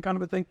this weekend kind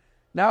of a thing.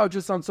 Now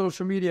just on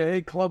social media,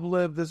 hey, Club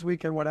Live this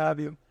weekend, what have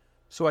you.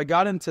 So I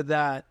got into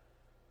that,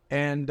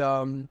 and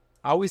I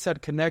always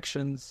had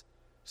connections.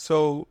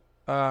 So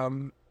I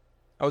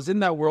was in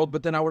that world,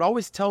 but then I would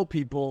always tell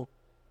people,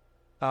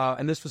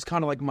 and this was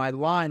kind of like my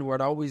line where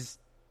I'd always,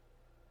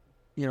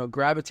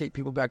 gravitate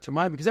people back to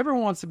mine, because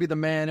everyone wants to be the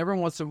man.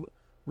 Everyone wants to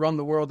run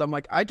the world. I'm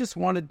like, I just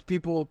wanted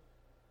people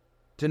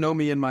to know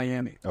me in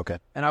Miami. Okay.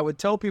 And I would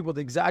tell people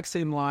the exact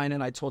same line,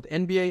 and I told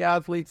NBA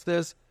athletes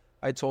this,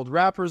 I told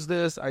rappers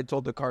this, I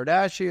told the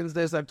Kardashians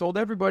this, I've told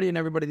everybody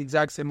the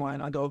exact same line.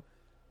 I go,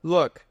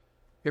 look,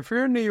 if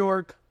you're in New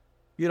York,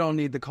 you don't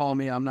need to call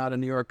me. I'm not a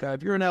New York guy.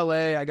 If you're in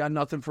LA, I got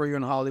nothing for you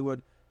in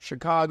Hollywood.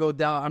 Chicago,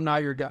 down, I'm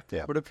not your guy.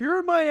 Yeah. But if you're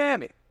in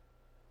Miami,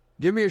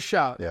 give me a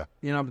shout. Yeah.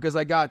 Because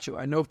I got you.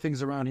 I know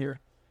things around here.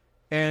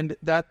 And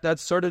that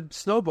started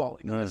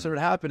snowballing. It started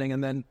happening.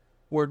 And then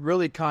where it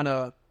really kind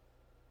of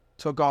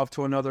took off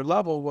to another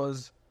level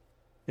was,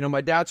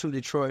 my dad's from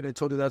Detroit. I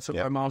told you that's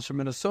my mom's from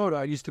Minnesota.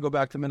 I used to go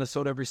back to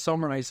Minnesota every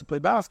summer, and I used to play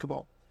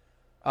basketball.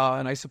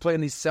 And I used to play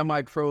in these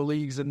semi-pro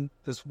leagues. And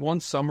this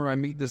one summer, I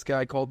meet this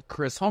guy called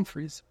Chris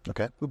Humphreys,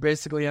 who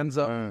basically ends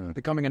up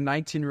becoming a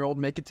 19-year-old,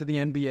 make it to the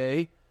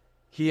NBA.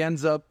 He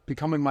ends up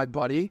becoming my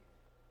buddy.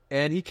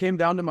 And he came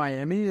down to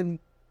Miami, and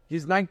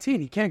he's 19.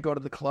 He can't go to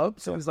the club.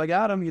 So he's like,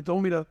 Adam, you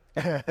told me to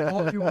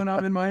call you when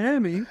I'm in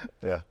Miami.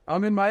 Yeah.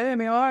 I'm in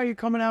Miami. Oh, are you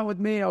coming out with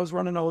me? I was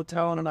running a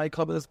hotel and a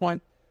nightclub at this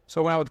point. So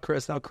I went out with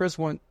Chris. Now, Chris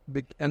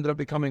ended up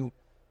becoming,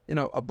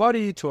 a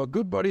buddy to a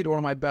good buddy to one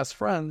of my best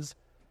friends.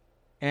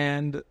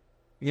 And,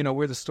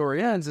 where the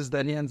story ends is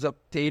that he ends up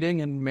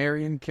dating and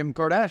marrying Kim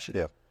Kardashian.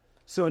 Yeah.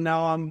 So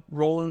now I'm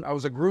rolling. I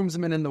was a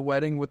groomsman in the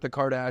wedding with the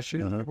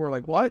Kardashians. We're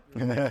like, what?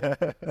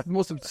 It's the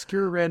most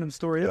obscure random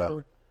story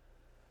ever.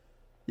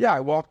 Yeah, I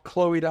walked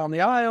Chloe down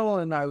the aisle,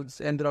 and I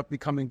ended up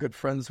becoming good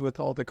friends with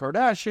all the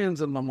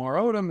Kardashians and Lamar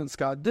Odom and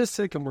Scott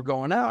Disick, and we're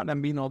going out, and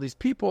I'm meeting all these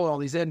people, all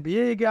these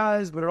NBA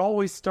guys, but it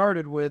always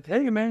started with,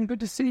 hey, man, good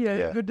to see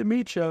you, good to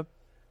meet you.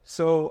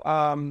 So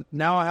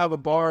now I have a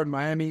bar in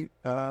Miami.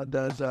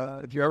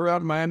 If you're ever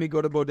out in Miami,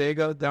 go to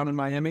Bodega down in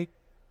Miami.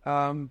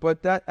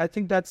 But I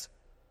think that's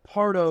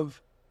part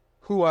of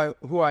who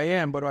I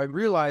am, but I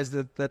realized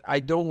that I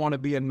don't want to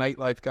be a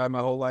nightlife guy my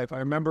whole life. I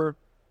remember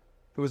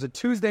it was a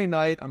Tuesday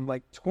night. I'm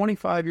like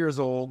 25 years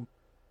old,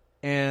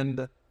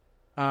 and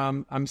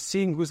I'm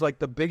seeing who's like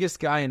the biggest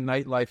guy in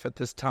nightlife at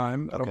this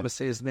time. I don't want to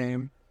say his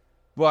name,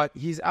 but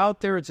he's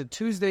out there. It's a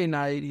Tuesday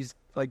night. He's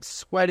like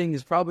sweating.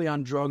 He's probably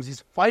on drugs.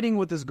 He's fighting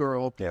with his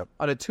girl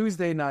on a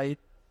Tuesday night.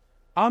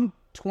 I'm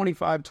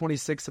 25,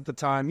 26 at the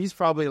time. He's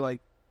probably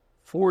like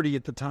 40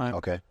 at the time.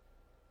 Okay.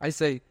 I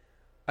say,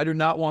 I do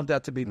not want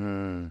that to be.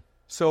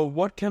 So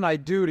what can I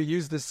do to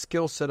use this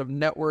skill set of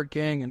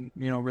networking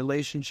and,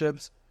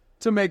 relationships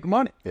to make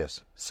money?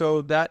 Yes.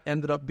 So that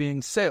ended up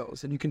being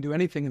sales, and you can do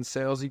anything in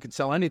sales. You can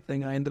sell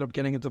anything. I ended up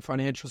getting into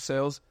financial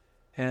sales,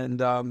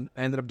 and I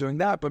ended up doing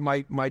that. But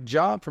my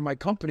job for my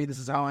company, this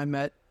is how I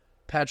met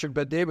Patrick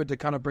Bet-David, to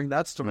kind of bring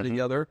that story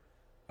together.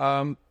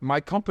 My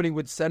company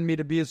would send me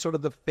to be sort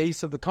of the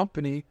face of the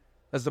company,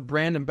 as the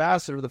brand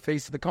ambassador, the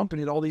face of the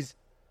company at all these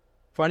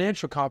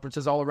financial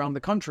conferences all around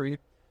the country.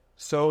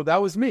 So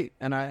that was me,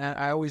 and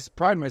I always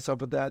pride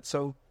myself with that.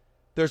 So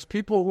there's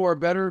people who are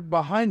better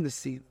behind the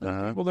scenes,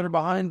 people that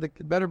are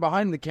better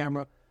behind the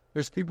camera.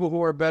 There's people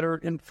who are better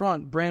in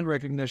front, brand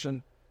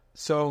recognition.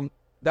 So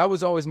that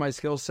was always my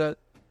skill set,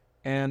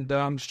 and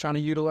I'm just trying to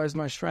utilize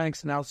my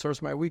strengths and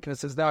outsource my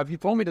weaknesses. Now, if you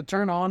told me to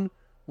turn on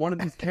one of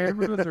these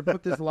cameras or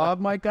put this lav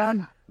mic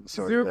on,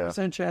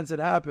 0% chance it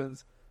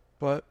happens,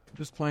 but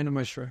just playing to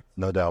my strengths.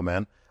 No doubt,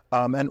 man.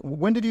 And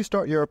when did you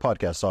start your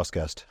podcast,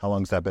 Saucecast? How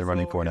long has that been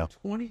running for now?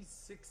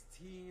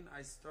 2016,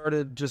 I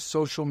started just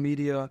social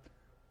media.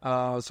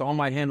 So all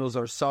my handles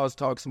are Sauce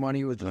Talks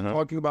Money, which is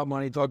talking about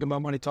money, talking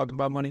about money, talking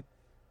about money.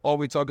 All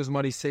we talk is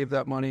money, save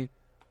that money.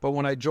 But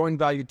when I joined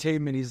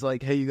Valuetainment, he's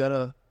like, hey, you got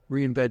to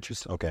reinvent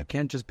yourself. Okay. It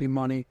can't just be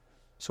money.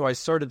 So I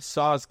started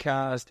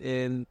Soscast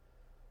in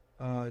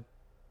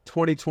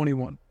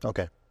 2021.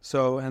 Okay.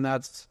 So, and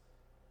that's,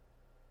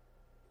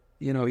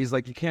 he's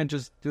like, you can't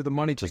just do the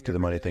money thing. Just do the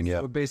money thing, yeah.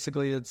 So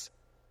basically, it's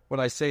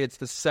what I say, it's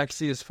the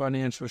sexiest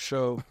financial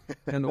show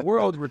in the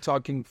world. We're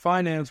talking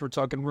finance, we're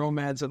talking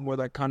romance, and where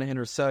that kind of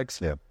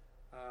intersects. Yeah.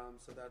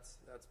 So that's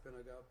been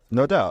a go.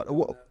 No doubt.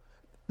 Well,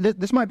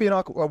 this might be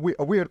a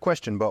weird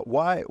question, but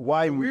why?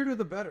 The weirder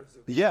the better.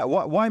 Yeah.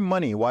 Why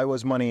money? Why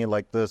was money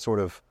like the sort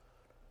of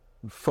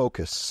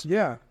focus?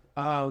 Yeah.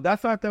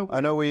 That's not that. I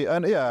know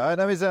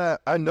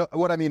I know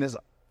what I mean is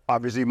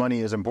obviously money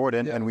is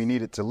important and we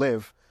need it to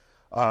live.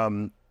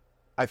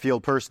 I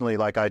feel personally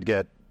like I'd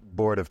get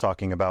bored of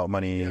talking about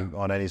money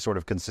on any sort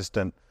of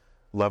consistent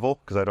level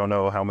because I don't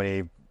know how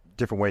many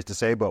different ways to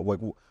say, but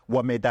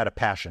what made that a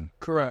passion?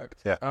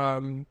 Correct.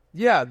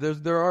 Yeah.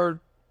 There are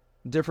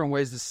different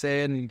ways to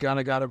say it, and you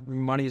gotta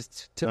money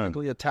is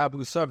typically a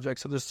taboo subject.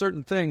 So there's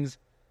certain things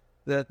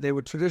that they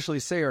would traditionally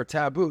say are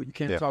taboo. You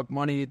can't talk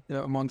money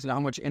amongst how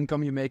much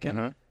income you're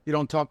making. You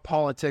don't talk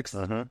politics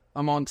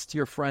amongst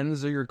your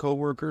friends or your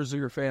coworkers or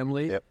your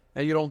family,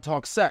 and you don't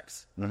talk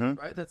sex.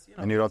 Right? That's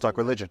and you don't talk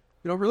religion.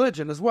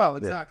 Religion as well.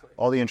 Exactly.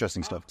 All the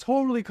interesting stuff.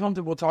 Totally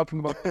comfortable talking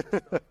about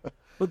stuff.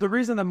 But the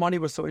reason that money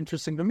was so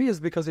interesting to me is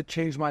because it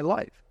changed my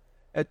life.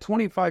 At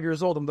 25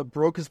 years old, I'm the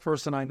brokest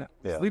person I know.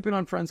 Sleeping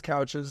on friends'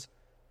 couches.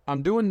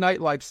 I'm doing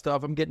nightlife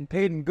stuff. I'm getting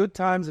paid in good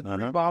times and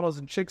free bottles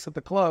and chicks at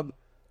the club.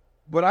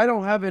 But I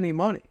don't have any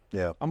money.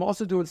 Yeah. I'm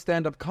also doing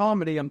stand-up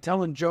comedy. I'm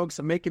telling jokes.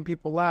 I'm making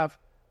people laugh.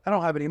 I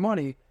don't have any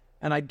money.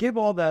 And I give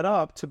all that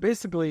up to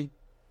basically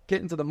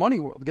get into the money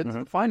world, get into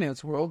the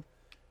finance world.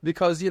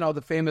 Because,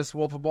 the famous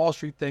Wolf of Wall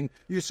Street thing,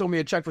 you sold me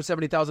a check for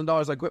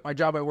 $70,000. I quit my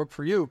job. I work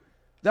for you.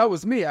 That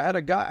was me. I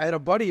had a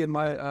buddy in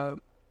my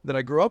that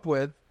I grew up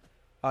with.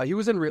 He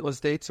was in real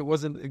estate, so it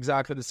wasn't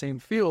exactly the same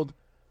field.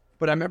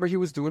 But I remember he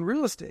was doing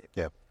real estate.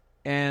 Yeah.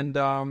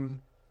 And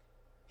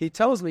he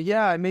tells me,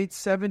 I made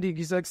 70.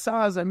 He's like,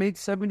 Saz, I made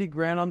 70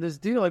 grand on this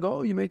deal. I go,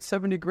 oh, you made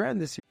 70 grand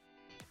this year.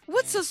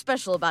 What's so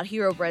special about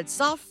Hero Bread's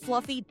soft,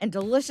 fluffy, and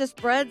delicious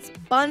breads,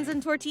 buns,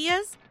 and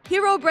tortillas?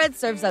 Hero Bread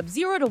serves up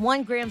 0 to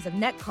 1 grams of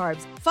net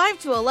carbs, 5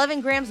 to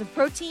 11 grams of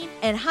protein,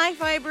 and high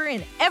fiber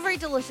in every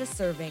delicious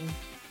serving.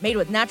 Made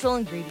with natural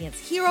ingredients,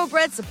 Hero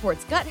Bread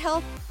supports gut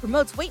health,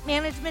 promotes weight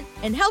management,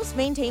 and helps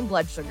maintain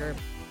blood sugar.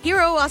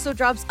 Hero also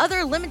drops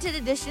other limited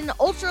edition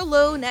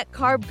ultra-low net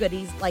carb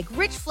goodies like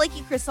rich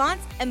flaky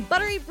croissants and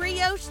buttery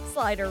brioche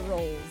slider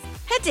rolls.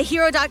 Head to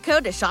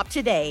hero.co to shop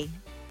today.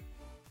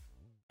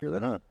 Hear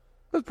that?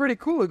 It was pretty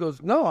cool. He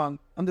goes, no, on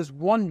this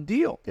one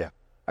deal. Yeah.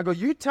 I go,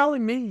 you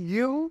telling me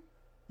you're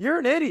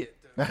an idiot.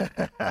 Dude.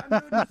 I'm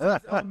doing this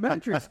since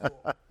elementary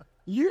school.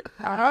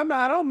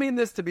 I don't mean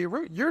this to be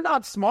rude. You're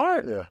not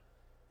smart. Yeah.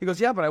 He goes,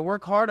 yeah, but I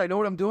work hard. I know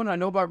what I'm doing. I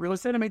know about real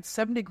estate. I made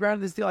 70 grand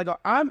in this deal. I go,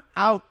 I'm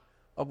out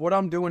of what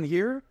I'm doing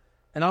here,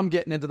 and I'm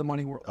getting into the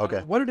money world. Okay. I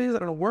don't know what it is. I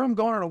don't know where I'm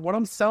going. I don't know what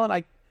I'm selling.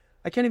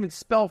 I can't even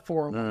spell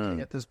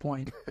 401k at this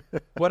point.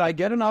 But I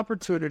get an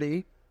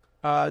opportunity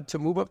to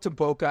move up to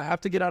Boca. I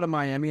have to get out of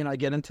Miami, and I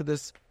get into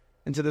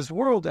this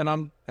world, and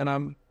I'm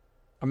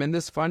in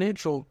this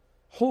financial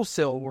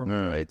wholesale world,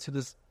 right? To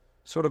this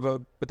sort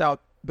of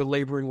without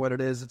belaboring what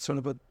it is, it's sort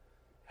of a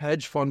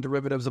hedge fund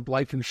derivatives of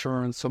life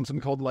insurance,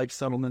 something called life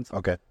settlements.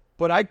 Okay.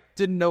 But I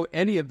didn't know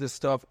any of this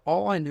stuff.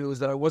 All I knew is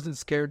that I wasn't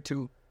scared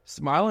to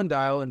smile and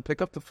dial and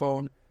pick up the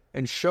phone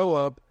and show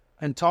up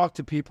and talk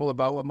to people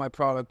about what my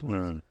product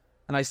was.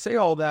 And I say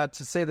all that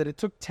to say that it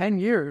took 10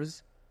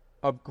 years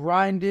of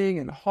grinding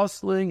and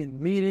hustling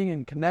and meeting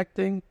and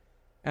connecting.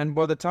 And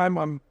by the time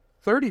I'm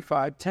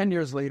 35, 10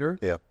 years later,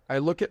 I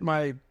look at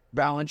my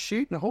balance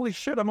sheet and holy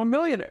shit, I'm a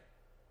millionaire.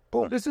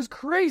 Boom. This is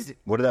crazy.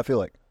 What did that feel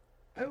like?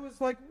 I was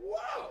like,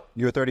 whoa.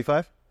 You were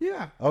 35?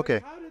 Yeah. Okay.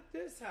 Like, how did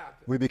this happen?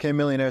 We became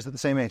millionaires at the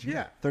same age.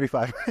 Yeah.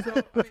 35.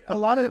 So, a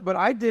lot of it, but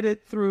I did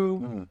it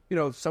through,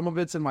 some of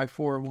it's in my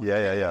 401k.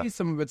 Yeah.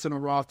 Some of it's in a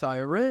Roth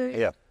IRA.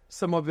 Yeah.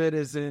 Some of it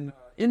is in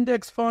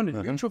index fund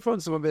and mutual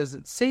fund. Some of it is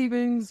in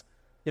savings.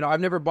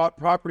 I've never bought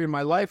property in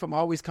my life. I'm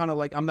always kind of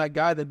like, I'm that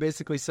guy that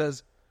basically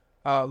says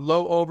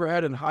low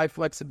overhead and high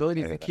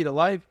flexibility is the key to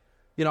life.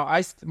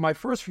 My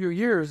first few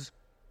years,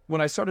 when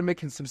I started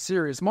making some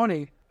serious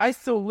money, I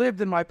still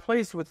lived in my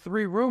place with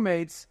 3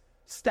 roommates,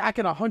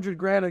 stacking 100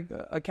 grand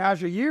a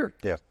cash a year.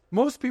 Yeah.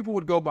 Most people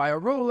would go buy a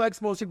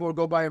Rolex. Most people would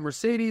go buy a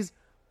Mercedes.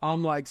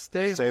 I'm like,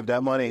 save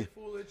that money.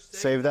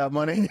 Save that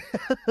money.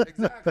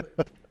 Exactly.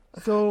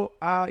 So,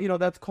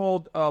 that's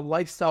called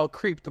lifestyle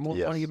creep. The more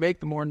money you make,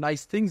 the more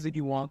nice things that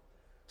you want.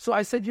 So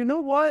I said, you know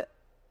what?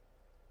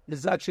 This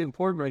is actually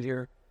important right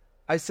here.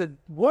 I said,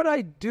 what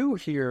I do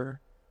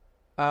here,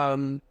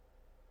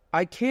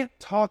 I can't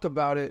talk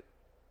about it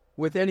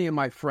with any of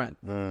my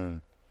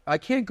friends. I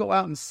can't go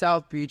out in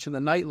South Beach in the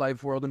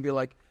nightlife world and be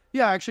like,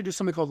 Yeah, I actually do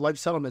something called life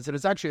settlements, and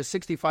it's actually a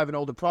 65 and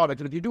older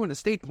product. And if you're doing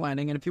estate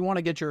planning, and if you want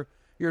to get your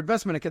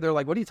investment account, they're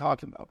like, what are you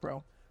talking about,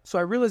 bro? So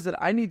I realized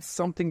that I need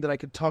something that I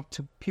could talk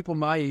to people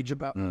my age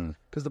about,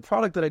 because the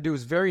product that I do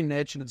is very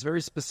niche and it's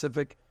very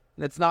specific,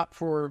 and it's not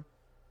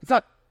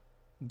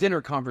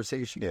dinner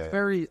conversation. It's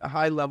very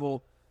high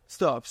level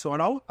stuff. So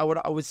I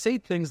would say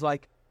things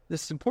like,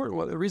 this is important.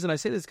 Well, the reason I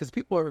say this is because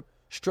people are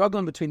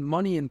struggling between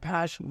money and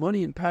passion.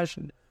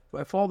 Do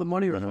I follow the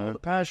money or follow the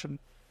passion?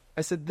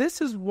 I said,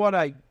 this is what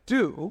I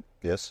do,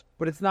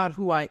 but it's not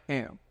who I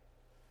am.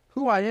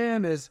 Who I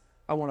am is,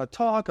 I want to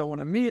talk, I want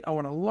to meet, I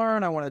want to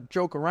learn, I want to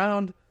joke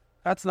around.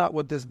 That's not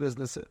what this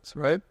business is,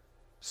 right?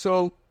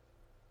 So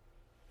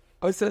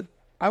I said,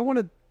 I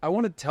want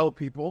to tell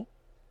people,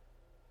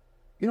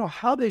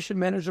 how they should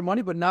manage their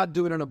money, but not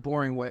do it in a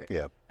boring way.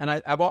 Yeah. And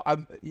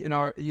I've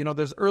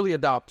there's early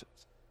adopters.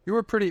 You were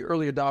a pretty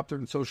early adopter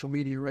in social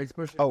media, right?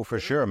 Especially for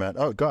sure, man.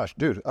 Oh, gosh,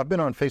 dude. I've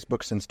been on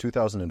Facebook since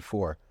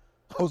 2004.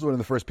 I was one of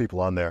the first people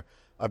on there.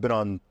 I've been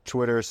on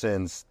Twitter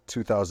since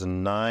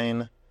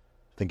 2009. I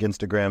think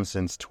Instagram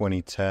since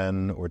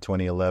 2010 or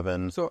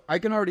 2011. So I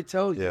can already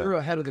tell you're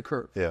ahead of the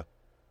curve. Yeah.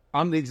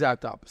 I'm the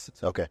exact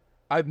opposite. Okay.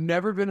 I've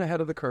never been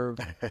ahead of the curve.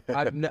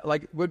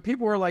 Like when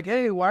people were like,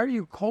 hey, why are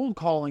you cold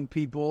calling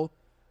people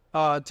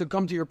to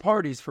come to your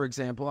parties, for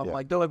example? I'm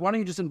like, they're like, why don't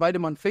you just invite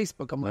them on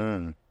Facebook? I'm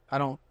like, I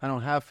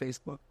don't have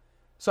Facebook.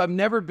 So I've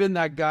never been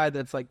that guy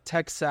that's like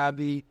tech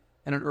savvy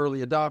and an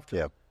early adopter.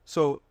 Yeah.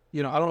 So, I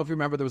don't know if you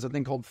remember, there was a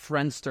thing called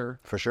Friendster.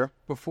 For sure.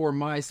 Before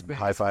MySpace.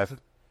 High five.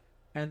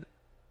 And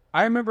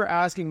I remember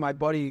asking my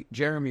buddy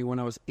Jeremy when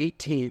I was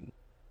 18.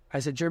 I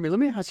said, Jeremy, let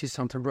me ask you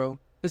something, bro.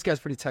 This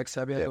guy's pretty tech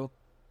savvy. I go,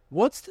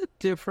 what's the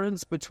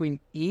difference between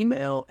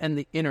email and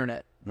the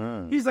internet?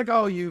 He's like,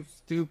 oh, you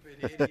stupid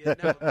idiot.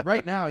 No,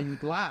 right now,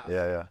 you'd laugh.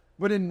 Yeah.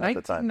 But in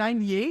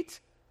 1998,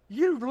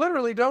 you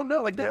literally don't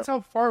know. Like, that's how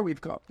far we've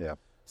come. Yeah.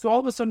 So all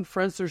of a sudden,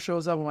 Friendster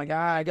shows up. I'm like,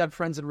 I got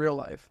friends in real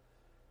life.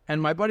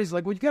 And my buddy's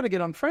like, well, you got to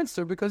get on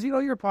Friendster because,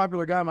 you're a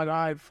popular guy. I'm like, all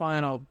right,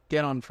 fine, I'll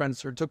get on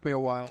Friendster. It took me a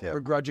while,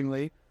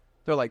 begrudgingly.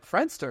 They're like,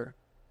 Friendster?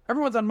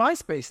 Everyone's on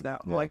MySpace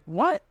now. I'm like,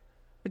 what?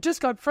 I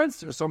just got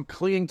Friendster. So I'm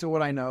clinging to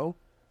what I know.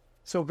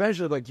 So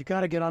eventually, like, you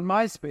got to get on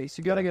MySpace.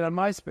 You got to get on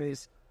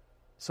MySpace.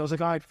 So I was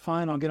like, all right,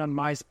 fine, I'll get on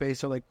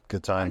MySpace. Or like,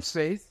 good times.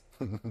 MySpace?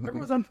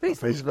 Everyone's on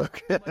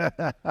Facebook.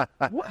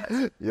 Like,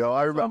 what? Yo,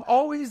 I remember. So I'm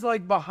always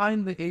like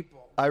behind the 8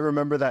 ball. I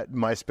remember that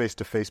MySpace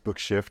to Facebook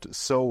shift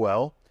so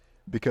well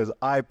because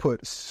I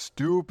put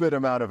stupid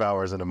amount of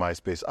hours into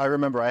MySpace. I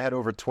remember I had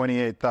over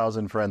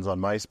 28,000 friends on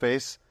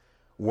MySpace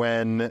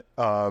when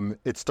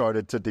it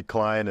started to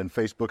decline and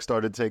Facebook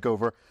started to take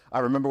over. I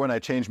remember when I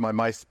changed my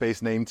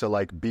MySpace name to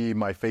like be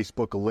my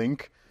Facebook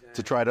link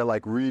to try to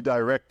like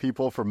redirect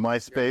people from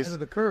MySpace. Ahead of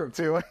the curve.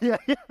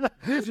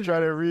 To try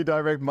to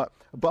redirect my.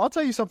 But I'll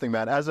tell you something,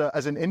 man. As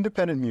an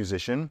independent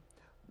musician,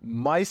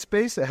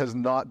 MySpace has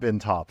not been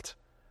topped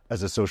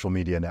as a social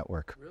media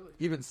network. Really?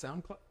 Even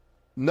SoundCloud?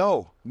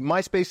 No,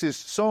 MySpace is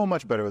so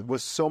much better. It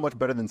was so much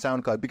better than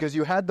SoundCloud because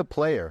you had the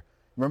player.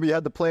 Remember, you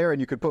had the player, and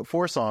you could put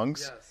 4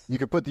 songs. Yes. You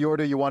could put the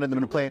order you wanted them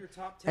to play, your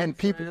top 10 and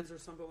people. or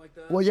something like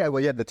that? Well,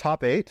 you had the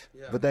top 8,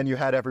 but then you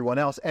had everyone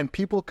else, and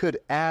people could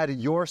add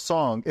your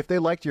song if they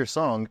liked your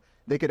song.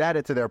 They could add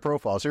it to their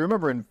profile. So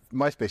remember, in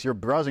MySpace, you're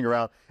browsing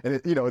around,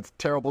 and it's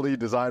terribly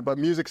designed, but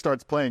music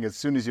starts playing as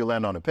soon as you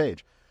land on a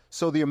page.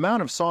 So the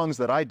amount of songs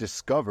that I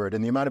discovered,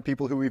 and the amount of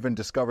people who even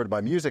discovered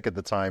my music at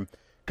the time.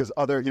 Because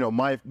other,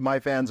 my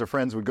fans or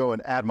friends would go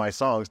and add my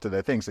songs to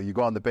their thing. So you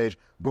go on the page,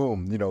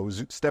 boom,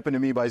 Step Into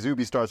Me by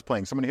Zuby starts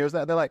playing. Someone hears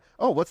that, they're like,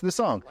 oh, what's this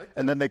song?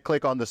 And then they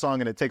click on the song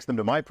and it takes them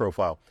to my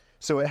profile.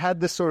 So it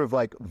had this sort of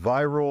like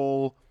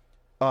viral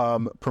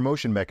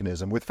promotion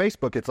mechanism. With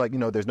Facebook, it's like,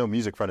 there's no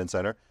music front and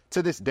center.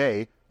 To this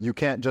day, you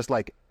can't just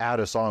like add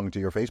a song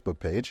to your Facebook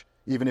page,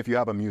 even if you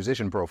have a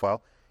musician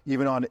profile.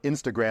 Even on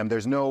Instagram,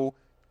 there's no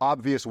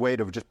obvious way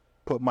to just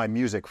put my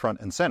music front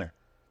and center.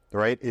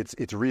 Right?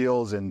 It's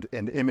reels and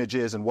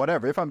images and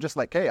whatever. If I'm just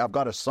like, hey, I've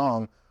got a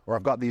song or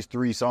I've got these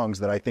 3 songs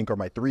that I think are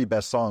my 3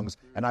 best songs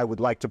and I would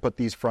like to put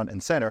these front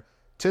and center,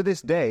 to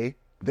this day,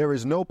 there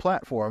is no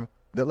platform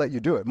that let you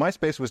do it.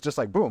 MySpace was just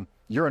like, boom,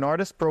 you're an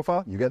artist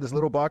profile. You get this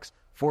little box,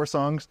 4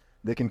 songs.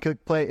 They can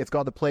click play. It's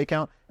got the play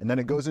count. And then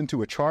it goes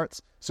into a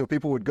charts. So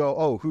people would go,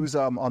 oh, who's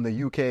on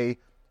the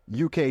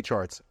UK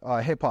charts,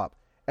 hip hop.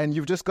 And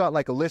you've just got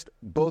like a list,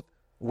 both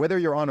whether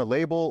you're on a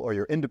label or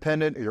you're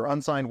independent or you're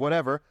unsigned,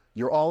 whatever,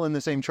 you're all in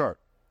the same chart.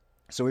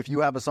 So if you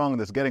have a song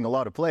that's getting a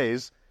lot of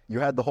plays, you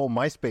had the whole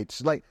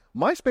MySpace. Like,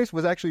 MySpace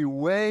was actually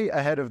way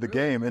ahead of the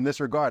game in this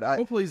regard.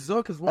 Hopefully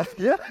Zook is one.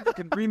 Yeah.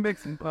 Can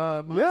remix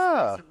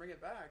MySpace and bring it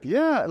back.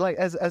 Yeah, like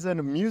as a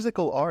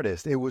musical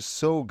artist, it was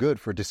so good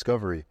for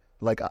discovery.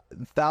 Like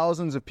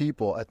thousands of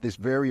people at this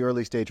very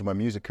early stage of my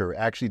music career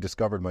actually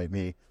discovered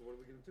me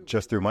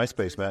just through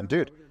MySpace, man.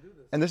 Dude,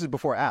 and this is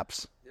before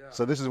apps.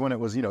 So this is when it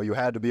was, you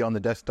had to be on the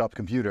desktop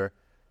computer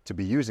to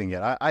be using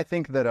it. I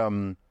think that,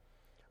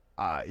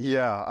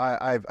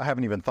 I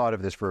haven't even thought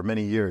of this for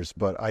many years,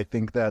 but I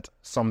think that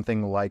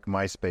something like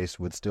MySpace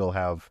would still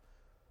have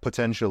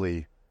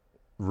potentially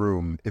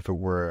room if it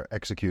were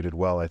executed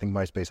well. I think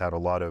MySpace had a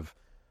lot of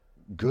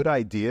good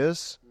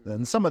ideas,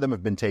 and some of them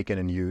have been taken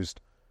and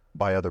used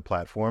by other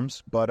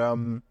platforms. But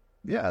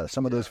yeah,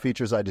 some of those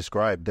features I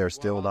described, they're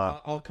still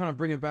not. I'll kind of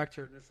bring it back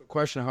to your initial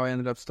question, how I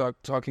ended up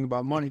talking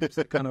about money, just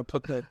to kind of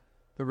put the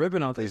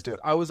ribbon on things.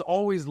 I was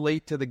always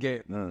late to the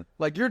game.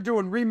 Like, you're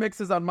doing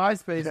remixes on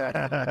MySpace,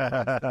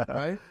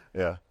 right?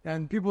 Yeah.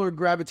 And people are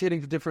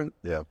gravitating to different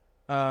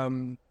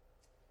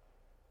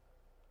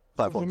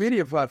social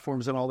media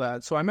platforms and all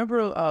that. So I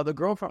remember the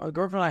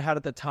girlfriend I had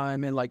at the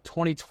time in like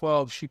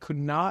 2012, she could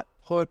not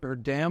put her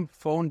damn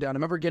phone down. I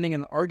remember getting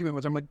in an argument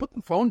with her. I'm like, put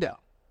the phone down.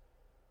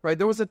 Right?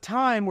 There was a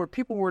time where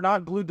people were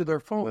not glued to their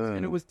phones,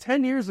 and it was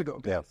 10 years ago.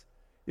 Yeah.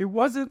 It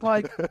wasn't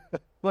like,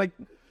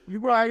 you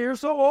were, you're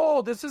so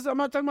old. I'm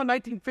not talking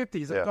about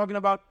 1950s. I'm talking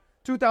about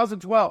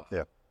 2012.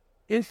 Yeah.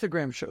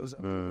 Instagram shows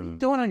up. What are you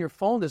doing on your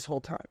phone this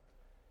whole time?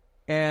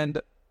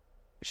 And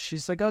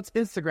she's like, oh, it's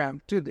Instagram.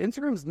 Dude,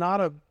 Instagram's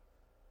not a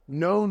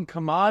known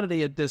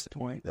commodity at this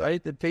point,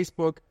 right? That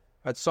Facebook,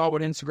 I saw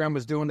what Instagram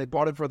was doing. They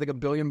bought it for, I think, $1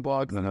 billion.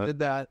 Did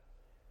that.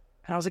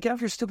 And I was like, get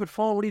off your stupid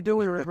phone. What are you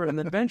doing? And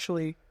then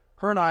eventually,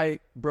 her and I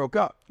broke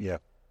up. Yeah.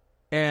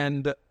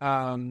 And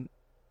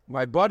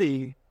my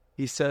buddy,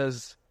 he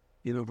says,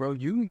 you know, bro,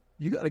 you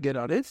got to get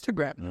on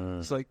Instagram.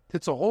 It's like,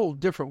 it's a whole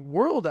different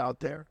world out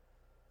there.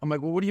 I'm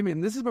like, well, what do you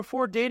mean? This is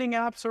before dating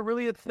apps are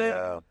really a thing.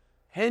 Yeah.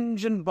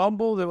 Hinge and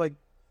Bumble, they're like,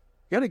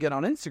 you got to get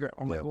on Instagram.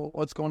 I'm like, well,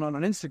 what's going on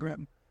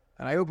Instagram?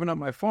 And I open up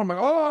my phone. I'm like,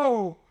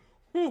 oh,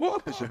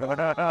 that's a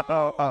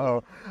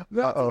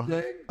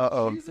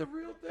thing. She's a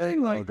real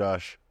thing. Like, oh,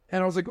 gosh.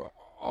 And I was like,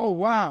 oh,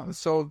 wow.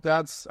 So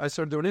I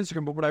started doing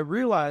Instagram. But what I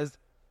realized,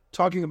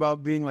 talking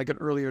about being like an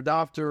early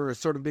adopter or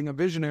sort of being a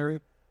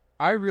visionary,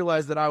 I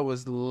realized that I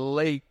was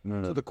late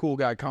to the cool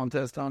guy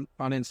contest on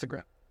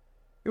Instagram.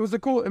 It was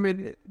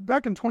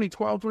back in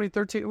 2012,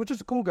 2013, it was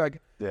just a cool guy.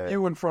 Yeah.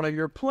 You in front of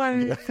your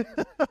plane,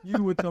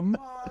 you with the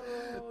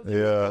models.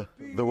 Yeah,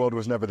 the world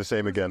was never the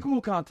same again. Cool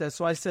contest.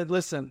 So I said,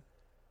 listen,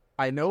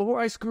 I know where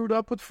I screwed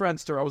up with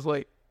Friendster. I was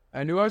late.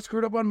 I knew I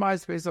screwed up on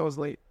MySpace. I was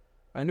late.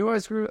 I knew I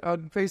screwed up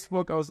on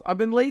Facebook. I've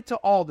been late to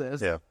all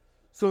this. Yeah.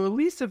 So at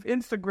least if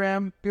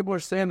Instagram, people are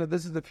saying that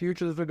this is the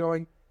future that they're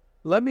going,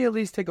 let me at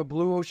least take a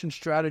blue ocean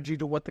strategy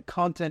to what the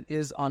content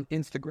is on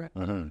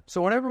Instagram.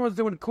 So when everyone's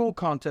doing cool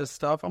contest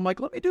stuff, I'm like,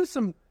 let me do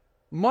some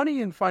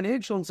money and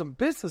financial and some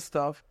business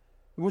stuff,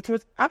 which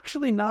was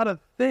actually not a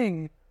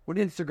thing when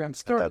Instagram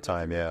started. At that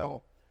time, yeah.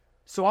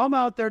 So I'm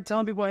out there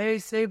telling people, hey,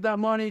 save that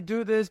money,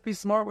 do this, be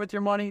smart with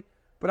your money.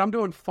 But I'm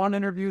doing fun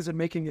interviews and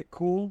making it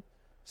cool.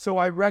 So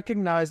I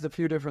recognized a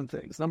few different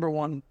things. Number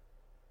one,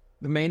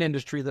 the main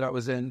industry that I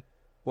was in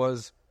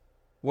was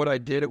what I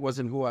did. It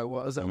wasn't who I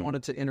was. I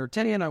wanted to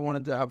entertain. I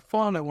wanted to have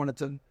fun. I wanted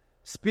to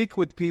speak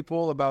with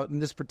people about, in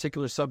this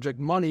particular subject,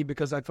 money,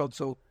 because I felt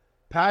so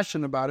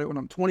passionate about it. When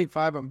I'm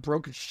 25, I'm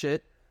broke as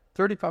shit.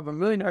 35, I'm a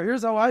millionaire.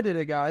 Here's how I did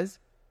it, guys.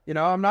 You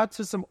know, I'm not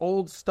just some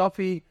old,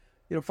 stuffy,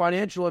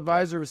 financial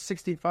advisor who's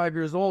 65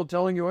 years old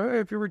telling you, hey,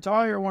 if you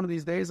retire one of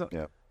these days.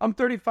 I'm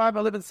 35.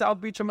 I live in South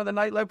Beach. I'm in the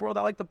nightlife world.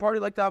 I like to party,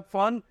 like to have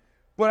fun.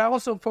 But I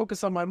also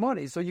focus on my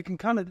money. So you can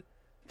kind of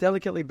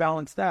delicately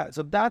balance that.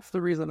 So that's the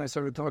reason I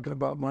started talking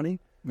about money.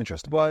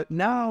 Interesting. But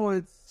now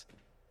it's,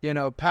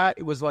 Pat,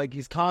 it was like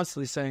he's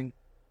constantly saying,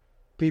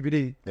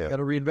 PBD, got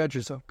to reinvent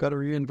yourself, got to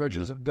reinvent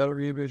yourself, got to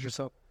reinvent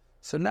yourself.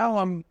 So now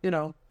I'm,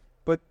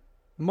 but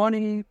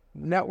money,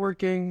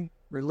 networking,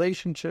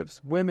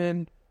 relationships,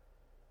 women,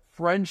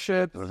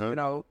 friendships,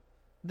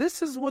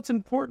 this is what's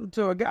important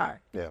to a guy.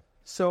 Yeah.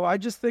 So I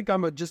just think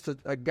I'm just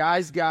a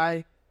guy's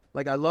guy.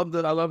 Like, I love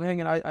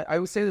hanging. I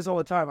would say this all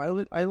the time.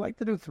 I like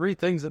to do three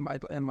things in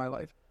my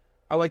life.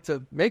 I like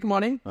to make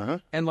money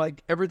and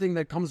like everything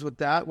that comes with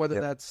that, whether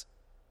that's,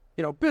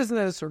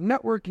 business or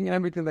networking and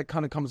everything that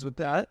kind of comes with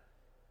that.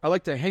 I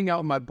like to hang out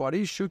with my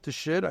buddies, shoot the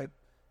shit. I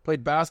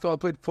played basketball, I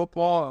played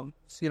football,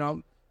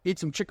 eat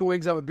some chicken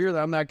wings, have a beer.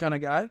 I'm that kind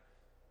of guy.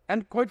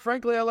 And quite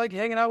frankly, I like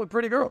hanging out with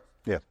pretty girls.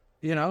 Yeah.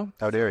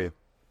 How dare you?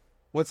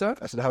 What's that?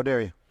 I said, how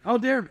dare you? How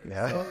dare me?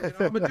 Yeah. So,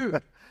 I'm a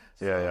dude.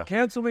 Yeah.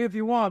 Cancel me if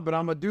you want, but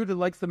I'm a dude that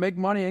likes to make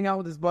money, hang out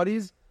with his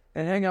buddies,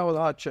 and hang out with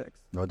hot chicks.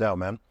 No doubt,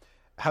 man.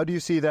 How do you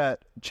see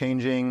that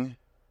changing,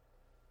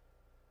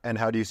 and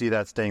how do you see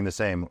that staying the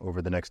same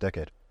over the next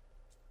decade?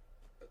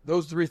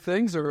 Those three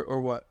things,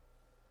 or what?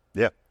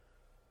 Yeah.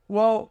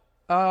 Well,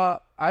 I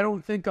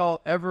don't think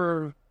I'll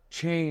ever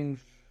change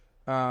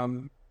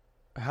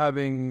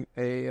having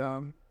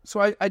a... So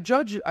I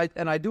judge,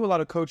 and I do a lot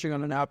of coaching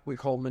on an app we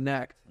call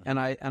Connect, and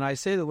I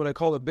say that what I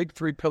call the big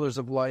three pillars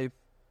of life.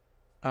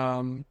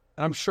 And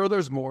I'm sure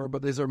there's more,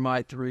 but these are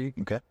my three.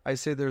 Okay. I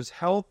say there's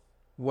health,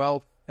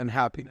 wealth, and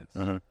happiness.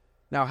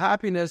 Now,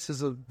 happiness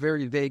is a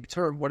very vague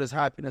term. What is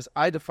happiness?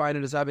 I define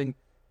it as having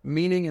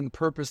meaning and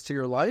purpose to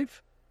your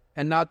life,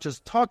 and not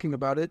just talking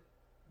about it,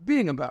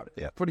 being about it.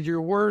 Yeah. Putting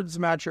your words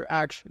match your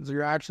actions, or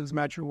your actions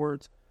match your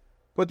words.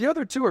 But the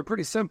other two are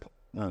pretty simple.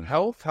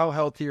 Health, how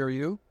healthy are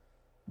you,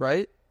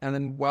 right? And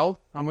then wealth,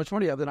 how much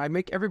money you have. Then I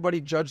make everybody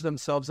judge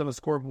themselves on a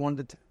score of 1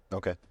 to 10.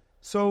 Okay.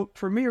 So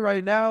for me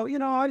right now,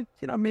 I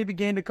maybe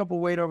gained a little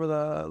weight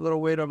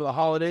over the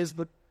holidays,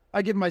 but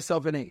I give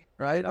myself an 8,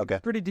 right? I'm Okay.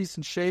 in pretty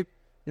decent shape.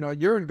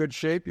 You're in good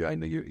shape. I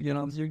know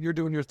you're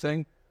doing your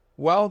thing.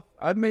 Well,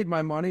 I've made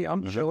my money.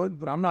 I'm chilling,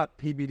 but I'm not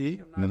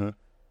PBD. I'm not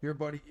your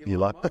buddy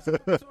Elon Musk. So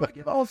I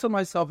give also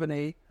myself an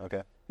 8.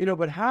 Okay.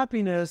 But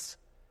happiness,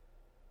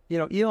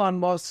 Elon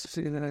Musk,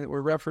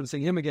 we're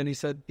referencing him again. He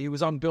said, he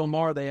was on Bill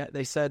Maher.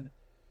 They said,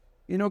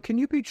 can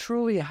you be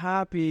truly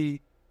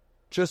happy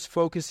just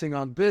focusing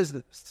on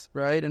business,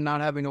 right? And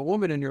not having a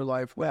woman in your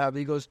life? Well,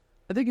 he goes,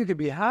 I think you could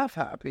be half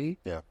happy.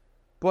 Yeah.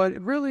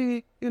 But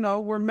really,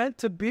 we're meant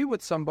to be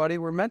with somebody.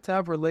 We're meant to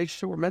have a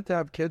relationship. We're meant to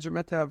have kids. We're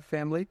meant to have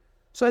family.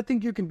 So I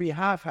think you can be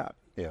half happy.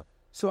 Yeah.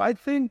 So I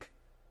think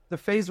the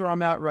phase where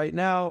I'm at right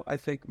now, I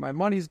think my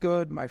money's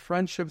good, my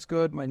friendship's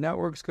good, my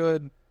network's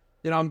good.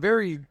 I'm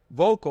very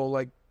vocal.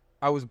 Like,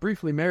 I was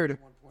briefly married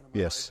at one point in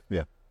my life.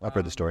 Yeah. I've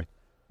heard the story.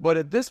 But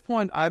at this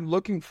point, I'm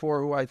looking for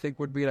who I think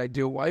would be an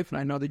ideal wife, and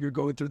I know that you're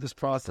going through this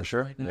process For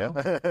sure. right now.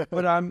 Yeah.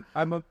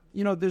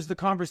 But there's the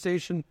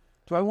conversation.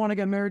 Do I want to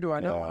get married? Do I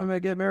not want to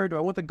get married? Do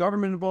I want the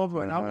government involved?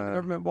 Do I not want the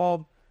government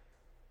involved?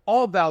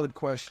 All valid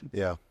questions.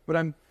 Yeah. But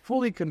I'm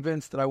fully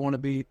convinced that I want to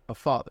be a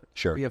father.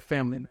 Sure. Be a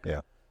family man.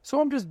 Yeah.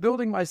 So I'm just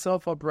building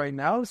myself up right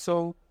now.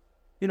 So,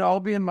 I'll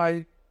be in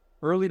my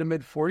early to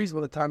mid 40s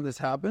by the time this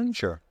happens.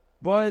 Sure.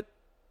 But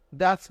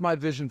that's my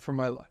vision for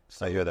my life.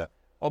 So I hear that.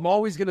 I'm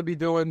always going to be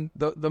doing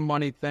the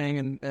money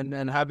thing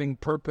and having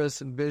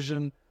purpose and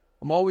vision.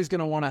 I'm always going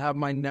to want to have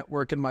my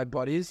network and my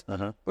buddies.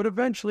 But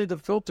eventually the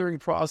filtering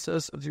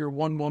process of your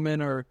one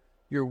woman or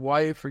your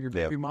wife or your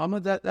baby mama,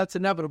 that's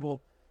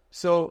inevitable.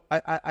 So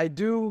I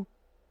do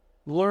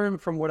learn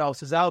from what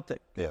else is out there.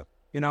 Yeah.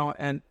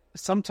 And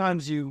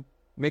sometimes you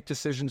make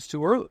decisions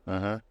too early.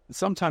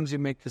 Sometimes you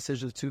make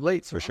decisions too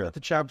late. So I'm at the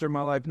chapter in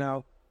my life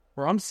now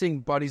where I'm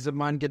seeing buddies of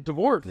mine get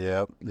divorced.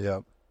 Yep.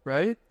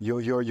 Right?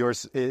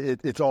 Yours,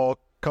 it's all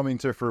coming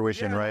to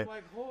fruition, right?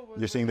 Like,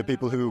 You're seeing the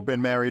people who've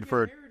been married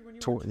for...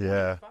 bro.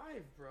 Yeah.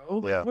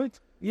 What?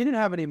 You didn't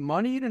have any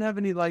money. You didn't have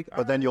any,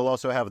 But then you'll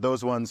also have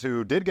those ones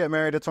who did get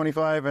married at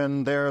 25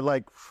 and they're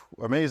like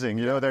amazing.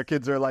 Their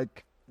kids are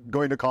like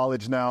going to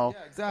college now.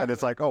 Yeah, exactly. And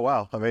it's like, oh,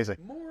 wow, amazing.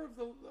 More of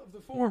the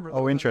former.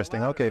 Oh,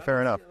 interesting. Okay,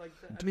 fair enough.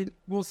 I mean,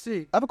 we'll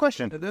see. I have a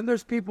question. And then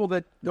there's people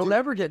that don't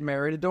ever get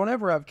married and don't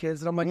ever have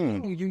kids. And I'm like,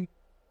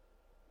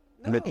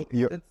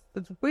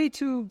 it's way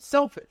too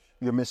selfish.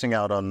 You're missing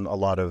out on a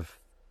lot of...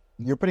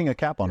 You're putting a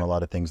cap on a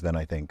lot of things then,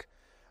 I think.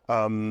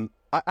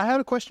 I had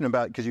a question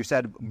about, because you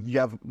said you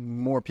have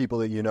more people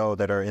that you know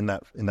that are in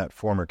that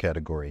former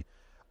category.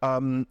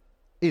 Do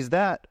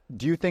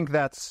you think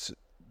that's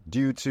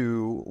due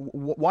to...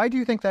 Why do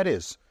you think that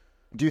is?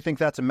 Do you think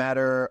that's a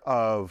matter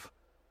of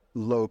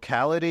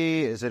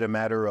locality? Is it a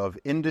matter of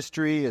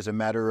industry? Is it a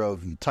matter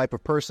of type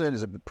of person?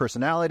 Is it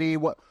personality?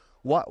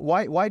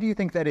 Why do you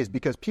think that is?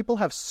 Because people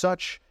have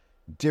such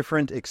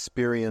different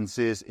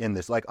experiences in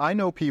this. Like, I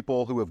know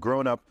people who have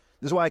grown up...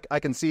 This is why I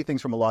can see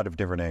things from a lot of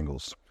different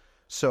angles.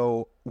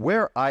 So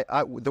where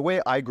the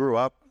way I grew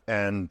up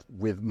and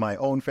with my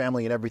own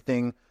family and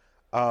everything,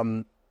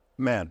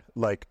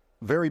 like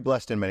very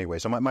blessed in many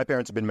ways. So my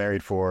parents have been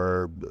married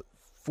for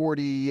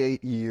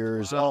 48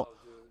 years,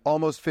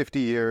 almost 50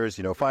 years,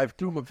 Doing a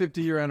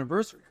 50-year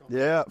anniversary.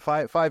 Yeah,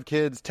 five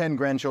kids, 10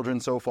 grandchildren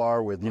so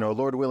far with,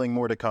 Lord willing,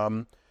 more to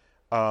come.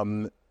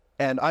 And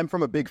I'm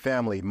from a big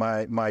family.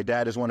 My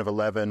dad is one of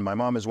 11. My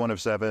mom is one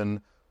of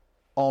 7,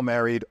 all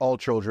married, all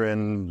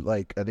children.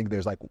 Like, I think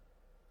there's like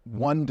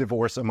one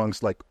divorce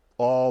amongst like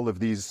all of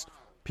these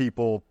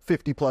people,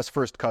 50 plus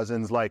first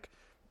cousins, like,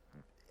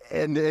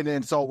 and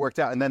it's all worked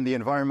out. And then the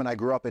environment I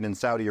grew up in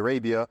Saudi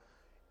Arabia,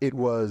 it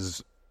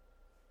was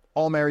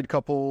all married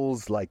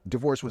couples, like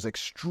divorce was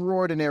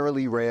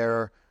extraordinarily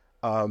rare.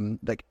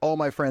 Like all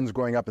my friends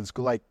growing up in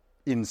school, like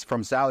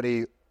from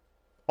Saudi,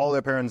 all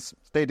their parents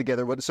stayed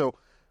together. So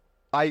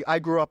I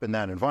grew up in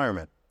that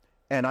environment.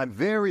 And I'm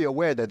very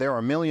aware that there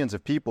are millions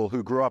of people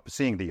who grew up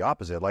seeing the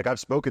opposite. Like, I've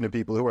spoken to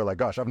people who are like,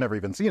 gosh, I've never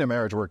even seen a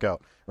marriage work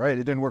out, right?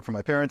 It didn't work for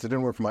my parents. It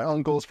didn't work for my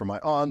uncles, for my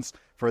aunts,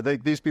 for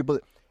these people.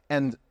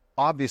 And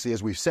obviously,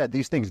 as we've said,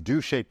 these things do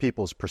shape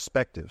people's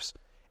perspectives.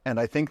 And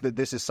I think that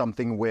this is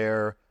something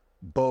where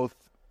both,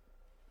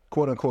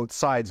 quote unquote,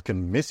 sides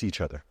can miss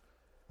each other,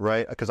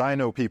 right? Because I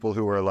know people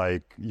who are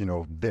like,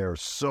 they're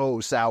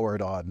so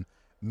soured on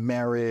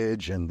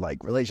marriage and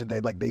like relation,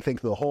 they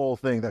think the whole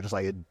thing, they're just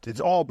like, it's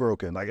all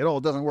broken, like it all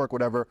doesn't work,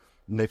 whatever,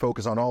 and they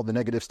focus on all the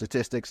negative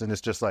statistics, and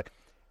it's just like,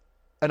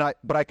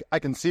 but I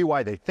can see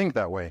why they think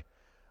that way,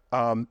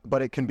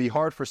 but it can be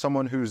hard for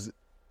someone who's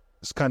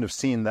kind of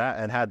seen that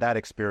and had that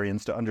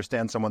experience to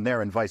understand someone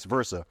there, and vice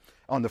versa.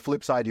 On the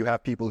flip side, you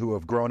have people who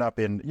have grown up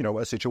in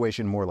a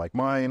situation more like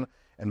mine,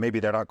 and maybe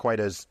they're not quite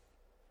as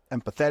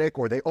empathetic,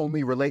 or they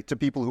only relate to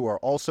people who are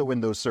also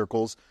in those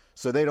circles,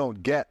 so they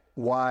don't get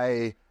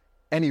why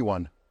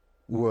anyone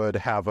would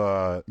have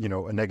a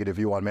negative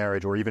view on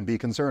marriage, or even be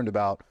concerned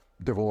about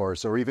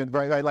divorce, or even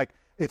like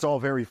it's all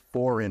very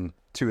foreign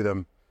to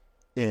them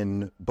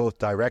in both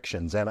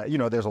directions. And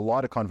there's a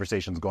lot of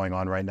conversations going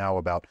on right now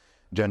about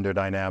gender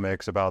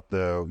dynamics, about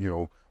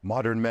the,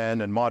 modern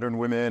men and modern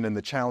women and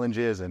the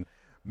challenges and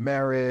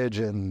marriage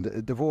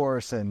and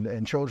divorce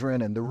and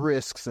children and the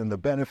risks and the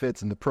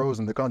benefits and the pros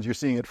and the cons. You're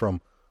seeing it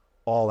from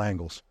all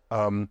angles.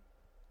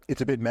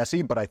 It's a bit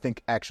messy, but I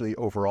think actually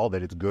overall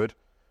that it's good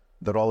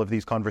that all of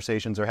these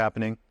conversations are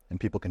happening and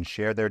people can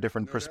share their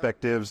different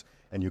perspectives,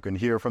 and you can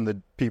hear from the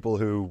people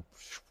who,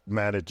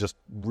 man, it just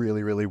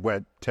really, really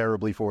went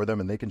terribly for them,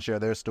 and they can share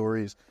their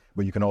stories.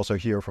 But you can also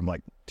hear from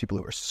like people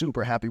who are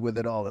super happy with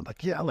it all and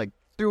like, yeah, like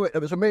do it. It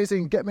was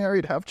amazing. Get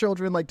married, have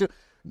children. Like,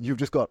 you've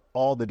just got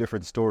all the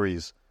different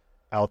stories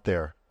out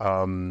there.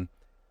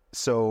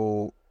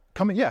 So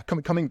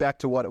coming back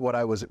to what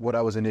I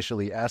was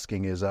initially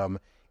asking is,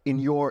 in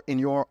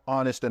your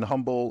honest and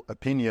humble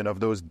opinion of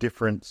those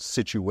different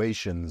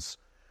situations,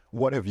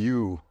 what have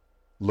you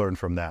learned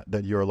from that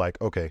you're like,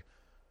 okay,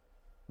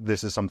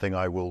 this is something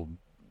I will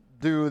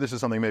do, this is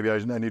something maybe I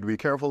need to be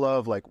careful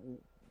of? Like,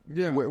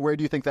 where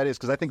do you think that is?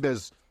 Because I think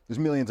there's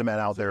millions of men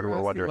out there who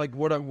are wondering, like,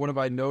 what have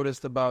I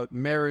noticed about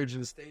marriage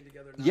and staying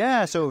together?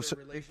 So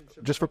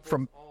just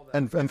from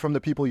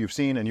the people you've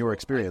seen and your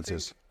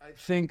experiences. I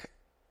think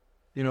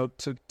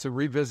to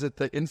revisit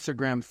the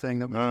Instagram thing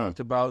that we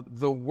talked about,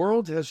 the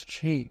world has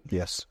changed.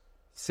 Yes.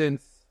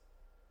 Since,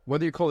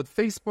 whether you call it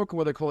Facebook or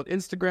whether you call it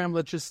Instagram,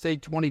 let's just say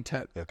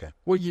 2010. Okay.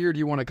 What year do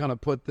you want to kind of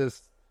put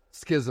this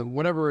schism,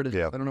 whatever it is?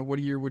 Yeah. I don't know. What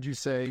year would you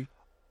say?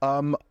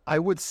 I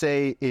would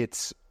say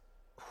it's,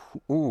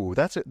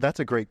 that's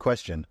a great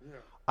question. Yeah.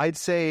 I'd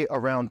say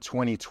around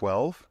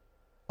 2012,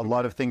 a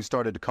lot of things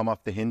started to come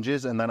off the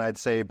hinges. And then I'd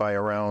say by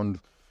around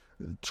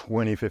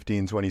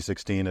 2015,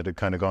 2016, it had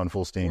kind of gone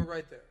full steam. We're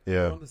right there.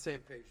 Yeah. We're on the same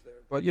page there.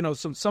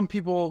 But, some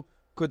people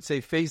could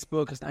say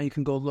Facebook, because now you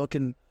can go look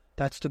and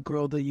that's the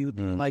girl that you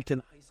liked in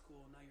high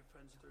school. And now you're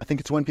friends with her. I think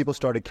it's when people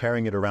started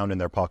carrying it around in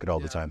their pocket all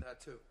the time.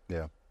 That too.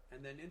 Yeah.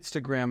 And then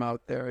Instagram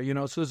out there,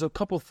 so there's a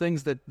couple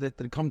things that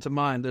come to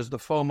mind. There's the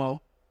FOMO,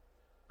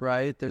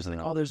 right? There's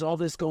there's all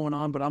this going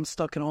on, but I'm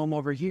stuck at home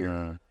over here.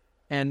 Yeah.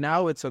 And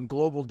now it's a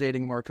global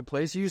dating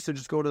marketplace. You used to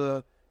just go to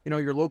the,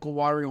 your local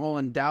watering hole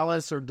in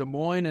Dallas or Des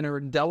Moines or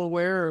in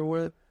Delaware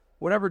or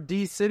whatever,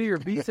 D city or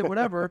B city,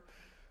 whatever.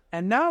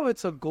 And now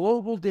it's a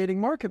global dating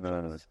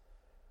marketplace.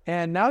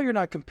 And now you're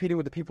not competing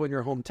with the people in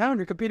your hometown.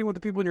 You're competing with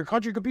the people in your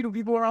country. You're competing with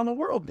people around the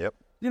world. Yep.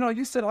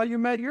 You said how you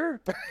met your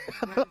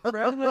friend. We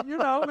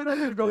don't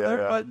need to go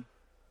there. But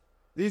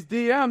these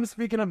DMs,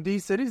 speaking of D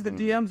cities, the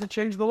DMs have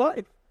changed the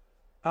life.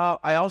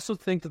 I also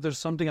think that there's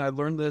something, I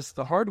learned this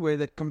the hard way,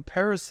 that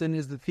comparison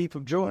is the thief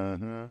of joy.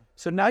 Uh-huh.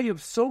 So now you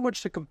have so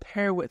much to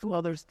compare with.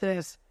 Well, there's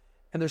this,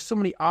 and there's so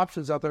many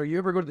options out there. You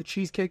ever go to the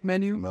cheesecake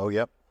menu? Oh,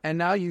 yep. And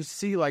now you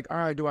see, like, all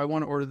right, do I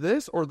want to order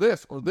this or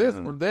this or this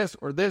or this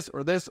or this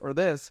or this or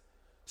this?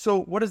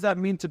 So what does that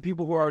mean to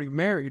people who are already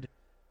married?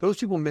 Those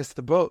people missed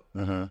the boat.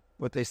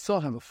 But they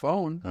still have a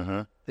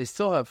phone. They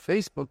still have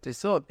Facebook. They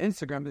still have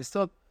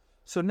Instagram.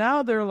 So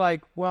now they're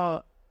like,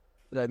 well,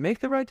 did I make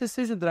the right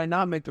decision? Did I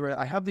not make the right?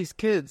 I have these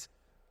kids,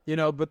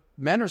 but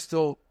men are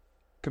still,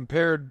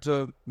 compared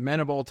to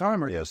men of all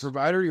time, are your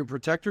provider, your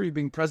protector, you're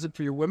being present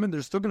for your women.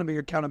 There's still going to be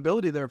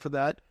accountability there for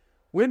that.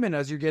 Women,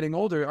 as you're getting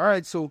older, all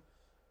right, so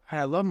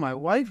I love my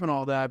wife and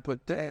all that,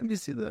 but damn, you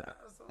see that?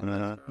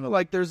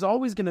 Like, there's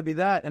always going to be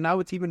that, and now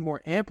it's even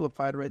more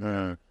amplified right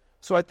now.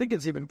 So I think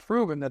it's even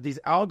proven that these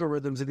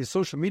algorithms and these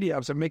social media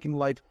apps are making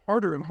life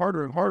harder and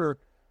harder and harder.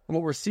 And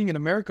what we're seeing in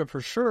America for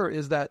sure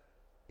is that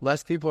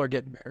less people are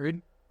getting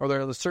married, or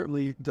they're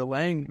certainly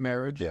delaying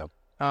marriage. Yeah.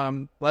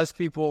 Less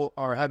people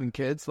are having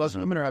kids. Less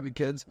women are having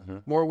kids.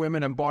 More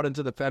women have bought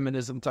into the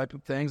feminism type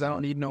of things. I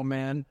don't need no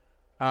man.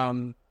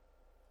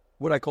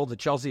 What I call the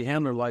Chelsea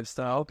Handler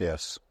lifestyle.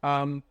 Yes.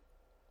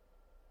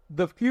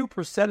 The few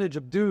percentage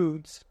of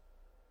dudes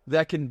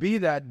that can be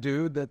that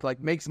dude that like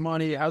makes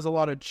money, has a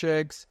lot of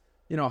chicks,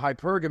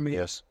 hypergamy.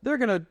 Yes. They're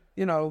going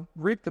to,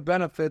 reap the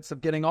benefits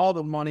of getting all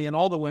the money and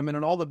all the women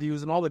and all the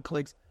views and all the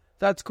clicks.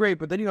 That's great.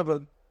 But then you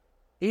have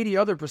 80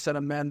 other %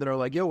 of men that are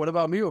like, yo, what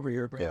about me over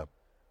here, bro? Yeah.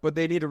 But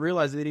they need to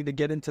realize they need to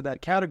get into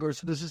that category.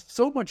 So there's just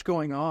so much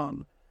going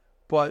on.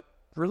 But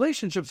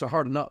relationships are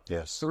hard enough.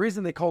 Yes. The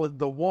reason they call it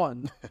the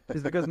one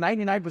is because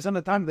 99% of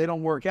the time they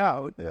don't work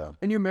out. Yeah.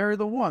 And you marry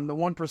the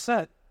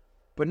 1%.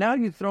 But now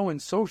you throw in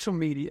social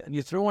media and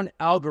you throw in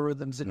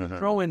algorithms and you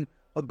throw in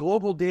a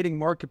global dating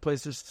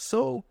marketplace. There's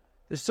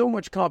so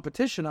much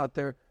competition out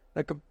there.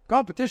 Like,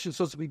 competition is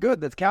supposed to be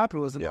good. That's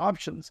capitalism,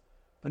 options.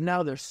 But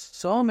now there's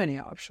so many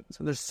options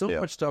and there's so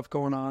much stuff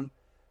going on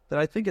that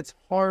I think it's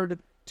hard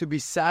to be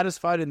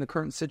satisfied in the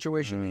current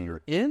situation that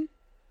you're in.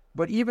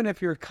 But even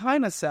if you're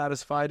kind of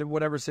satisfied in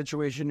whatever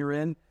situation you're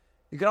in,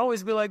 you can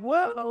always be like,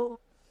 well,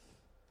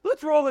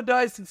 let's roll the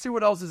dice and see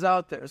what else is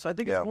out there. So I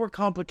think it's more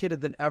complicated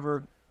than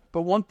ever.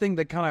 But one thing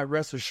that kind of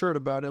rest assured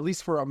about, at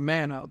least for a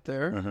man out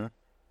there,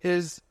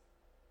 is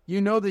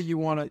that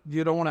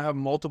you don't want to have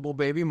multiple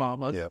baby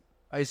mamas. Yep.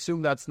 I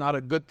assume that's not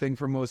a good thing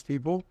for most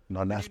people.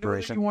 Not an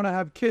aspiration. You want to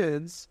have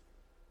kids.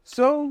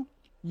 So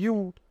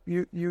you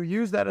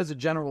use that as a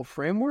general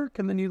framework,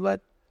 and then you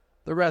let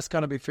the rest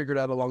kind of be figured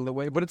out along the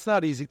way. But it's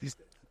not easy these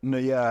days. No,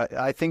 yeah,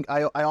 I think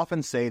I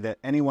often say that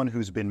anyone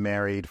who's been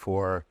married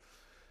for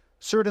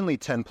certainly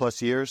 10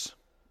 plus years,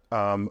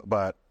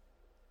 but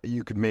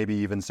you could maybe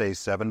even say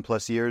 7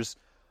 plus years,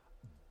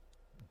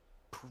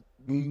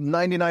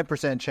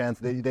 99% chance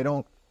they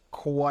don't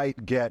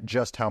quite get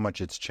just how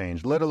much it's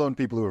changed, let alone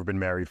people who have been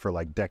married for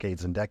like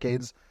decades and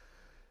decades.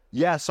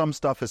 Yeah, some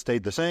stuff has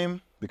stayed the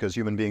same because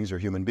human beings are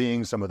human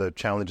beings. Some of the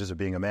challenges of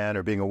being a man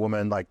or being a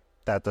woman, like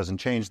that doesn't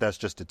change. That's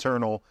just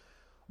eternal.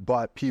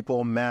 But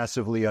people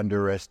massively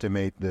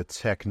underestimate the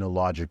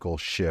technological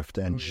shift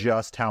and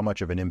just how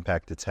much of an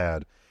impact it's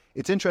had.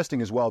 It's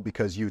interesting as well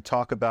because you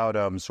talk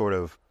about sort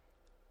of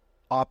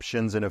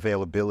options and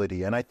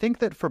availability. And I think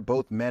that for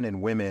both men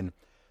and women,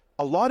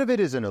 a lot of it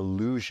is an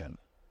illusion,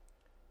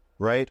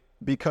 right?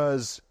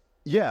 Because,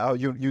 yeah,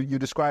 you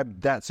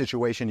described that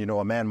situation, you know,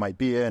 a man might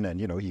be in and,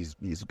 you know, he's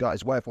got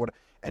his wife or whatever,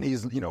 and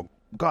he's, you know,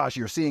 gosh,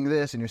 you're seeing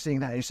this and you're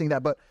seeing that and you're seeing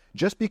that. But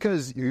just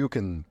because you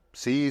can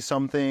see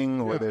something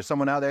or there's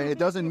someone out there, it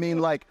doesn't mean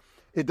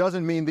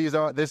these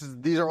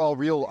are all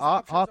real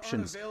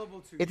options.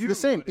 It's the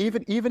same.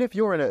 Even if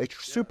you're a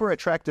super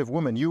attractive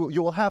woman, you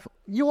will have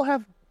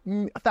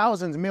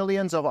thousands,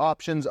 millions of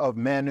options of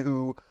men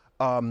who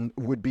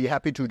would be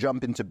happy to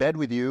jump into bed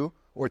with you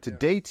or to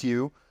date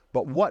you.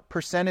 But what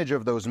percentage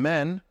of those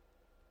men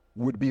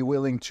would be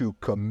willing to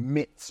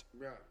commit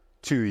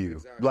to you?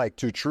 Exactly. Like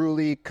to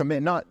truly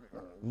commit, not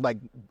like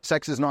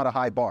sex is not a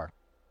high bar,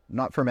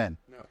 not for men.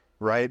 No.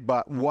 Right?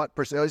 But what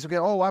percentage? Okay,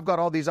 oh, I've got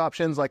all these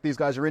options. Like these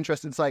guys are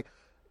interested. It's like,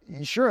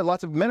 sure,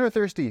 lots of men are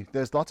thirsty.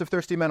 There's lots of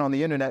thirsty men on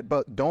the internet,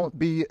 but don't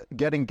be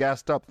getting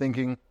gassed up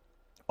thinking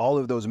all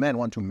of those men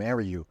want to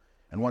marry you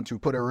and want to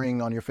put a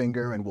ring on your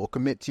finger and will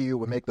commit to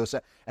you and make those.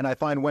 And I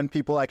find when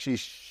people actually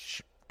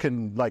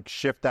can like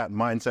shift that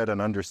mindset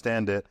and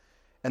understand it,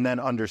 and then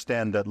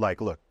understand that,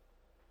 like, look,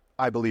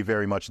 I believe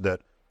very much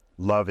that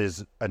love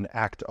is an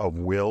act of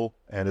will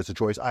and it's a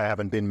choice. I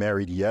haven't been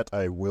married yet.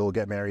 I will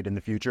get married in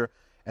the future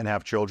and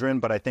have children.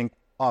 But I think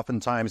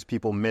oftentimes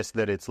people miss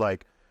that it's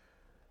like,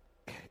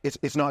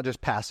 it's not just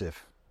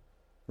passive,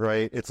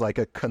 right? It's like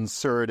a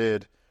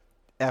concerted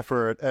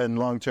effort and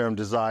long-term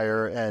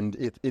desire, and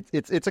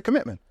it's a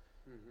commitment.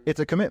 Mm-hmm. It's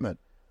a commitment.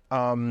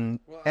 And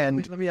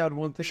let me add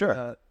one thing.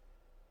 Sure.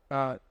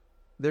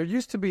 There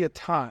used to be a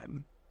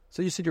time.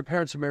 So you said your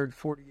parents were married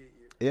 48 years.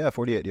 Yeah,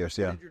 48 years,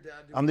 yeah.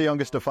 I'm the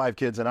youngest of 5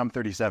 kids, and I'm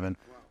 37.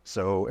 Wow.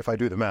 So if I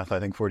do the math, I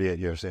think 48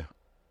 years, yeah.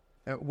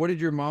 What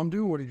did your mom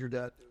do? What did your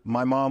dad do?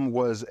 My mom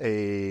was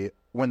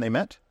when they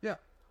met,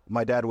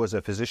 my dad was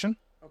a physician.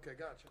 Okay,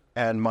 gotcha.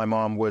 And my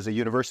mom was a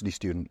university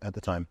student at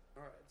the time.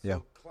 All right. So yeah.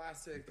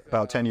 Classic.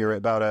 About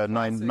a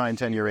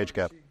 9-10 year age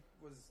gap.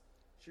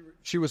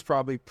 She was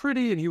probably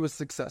pretty, and he was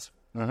successful.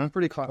 Mm-hmm.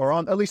 Pretty classic.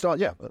 Or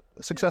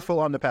successful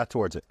on the path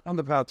towards it. On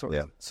the path towards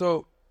it.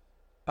 So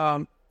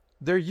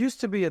there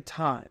used to be a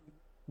time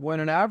when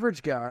an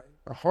average guy,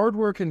 a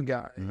hardworking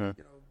guy,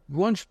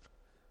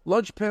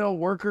 lunch pail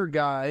worker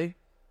guy,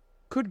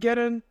 could get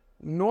a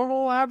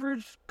normal,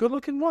 average,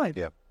 good-looking wife.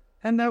 Yeah.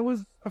 And that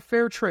was a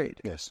fair trade.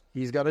 Yes.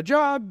 He's got a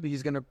job.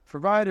 He's going to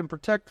provide and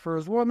protect for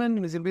his woman.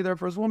 And he's going to be there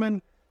for his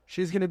woman.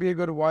 She's going to be a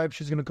good wife.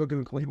 She's going to cook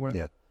and clean with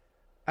him.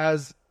 Yeah.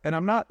 And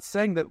I'm not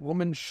saying that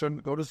women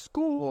shouldn't go to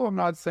school. I'm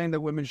not saying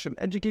that women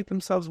shouldn't educate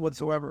themselves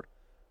whatsoever.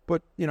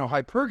 But,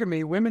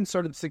 hypergamy, women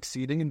started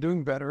succeeding and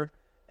doing better.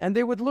 And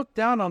they would look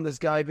down on this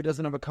guy if he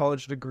doesn't have a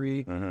college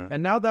degree. Mm-hmm.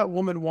 And now that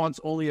woman wants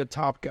only a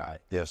top guy.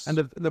 Yes. And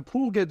the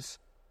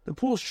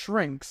pool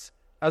shrinks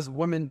as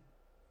women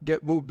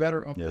get moved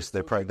better up. Yes,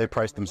 they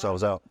price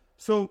themselves out.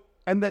 So,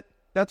 and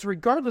that's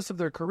regardless of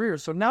their career.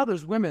 So now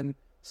there's women,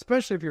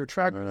 especially if you're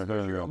attractive,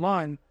 especially if you're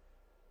online,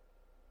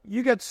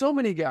 you get so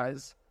many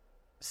guys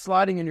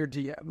sliding in your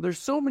DM. There's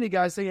so many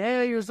guys saying,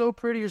 hey, you're so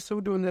pretty, you're so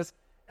doing this.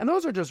 And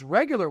those are just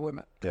regular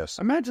women. Yes.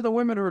 Imagine the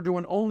women who are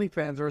doing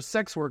OnlyFans or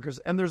sex workers,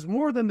 and there's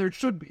more than there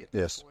should be.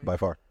 Yes, by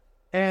far.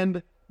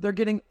 And they're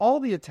getting all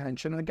the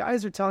attention, and the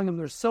guys are telling them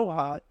they're so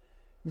hot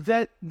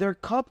that their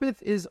cup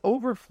is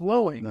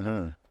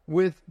overflowing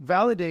with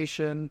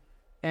validation,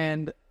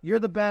 and you're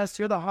the best,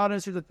 you're the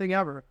hottest, you're the thing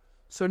ever.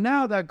 So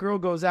now that girl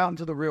goes out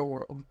into the real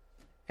world,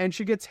 and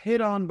she gets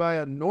hit on by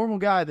a normal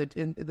guy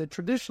that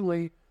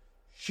traditionally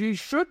she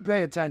should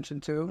pay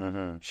attention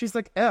to. She's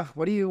like,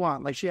 what do you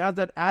want? Like, she has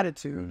that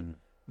attitude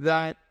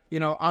that,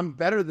 I'm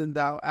better than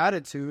thou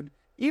attitude,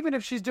 even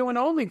if she's doing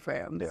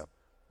OnlyFans,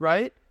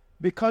 right?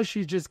 Because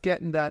she's just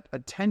getting that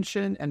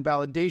attention and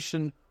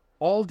validation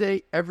all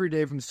day, every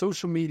day from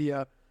social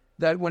media,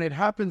 that when it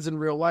happens in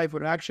real life,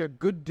 when actually a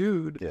good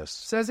dude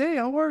says, hey,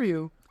 how are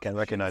you? Can't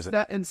recognize it.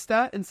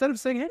 Instead of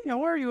saying, hey,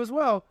 how are you as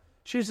well?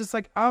 She's just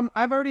like,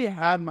 I've already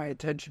had my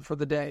attention for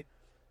the day.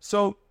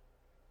 So,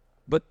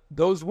 but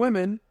those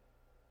women,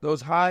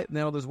 those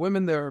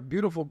women, they're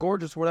beautiful,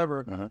 gorgeous,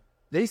 whatever.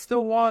 They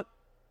still want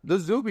the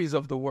Zubies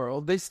of the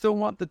world. They still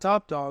want the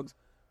top dogs.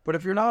 But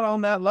if you're not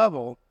on that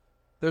level,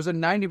 there's a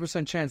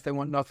 90% chance they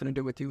want nothing to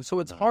do with you. So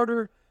it's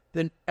harder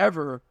than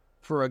ever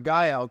for a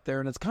guy out there,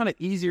 and it's kind of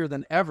easier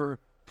than ever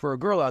for a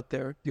girl out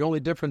there. The only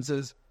difference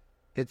is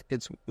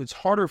it's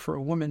harder for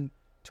a woman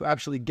to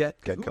actually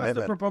get commitment.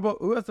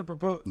 Who has to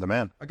propose? The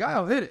man. A guy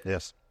will hit it.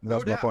 Yes, that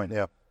was my point.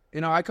 Yeah. You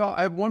know, I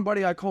have one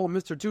buddy I call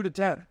Mr. 2 to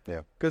 10.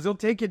 Yeah. Because he'll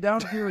take you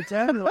down if you're a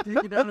 10, he'll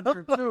take you down if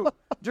you're 2.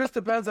 Just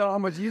depends on how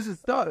much use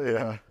it's done.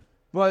 Yeah.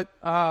 But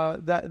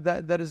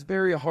that is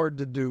very hard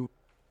to do.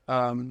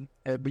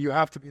 But you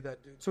have to be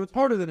that dude. So it's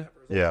harder than ever.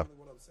 Yeah. Really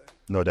what I'm saying.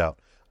 No doubt.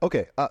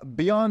 Okay.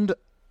 Beyond,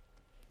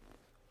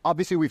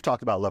 obviously, we've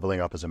talked about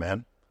leveling up as a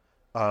man.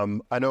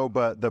 I know,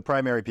 but the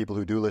primary people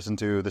who do listen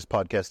to this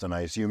podcast, and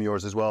I assume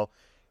yours as well,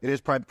 it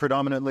is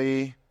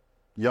predominantly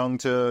young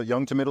to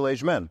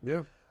middle-aged men.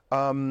 Yeah.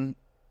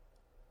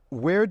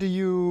 Where do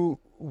you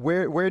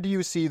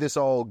see this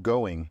all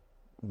going?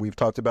 We've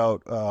talked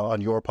about on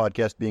your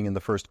podcast being in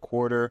the first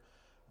quarter of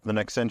the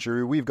next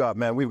century. We've got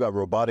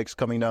robotics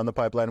coming down the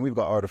pipeline. We've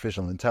got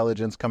artificial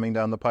intelligence coming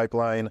down the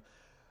pipipeline.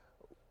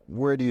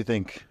 Where do you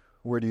think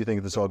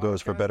this all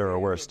goes, for better or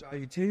worse?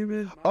 And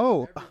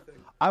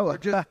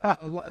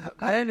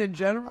in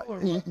general, or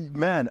what?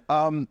 Man,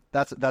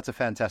 that's a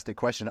fantastic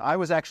question. I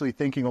was actually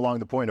thinking along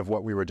the point of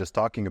what we were just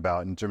talking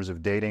about in terms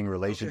of dating,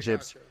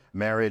 relationships,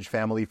 marriage,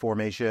 family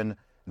formation,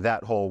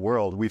 that whole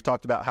world. We've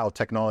talked about how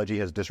technology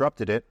has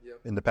disrupted it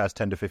in the past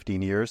 10 to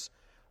 15 years,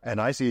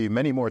 and I see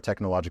many more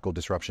technological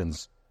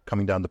disruptions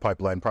coming down the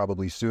pipeline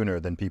probably sooner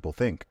than people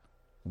think.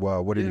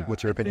 Well,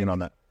 what's your opinion on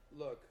that?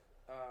 Look,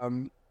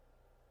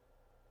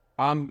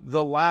 I'm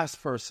the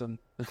last person,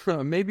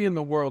 maybe in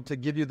the world, to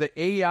give you the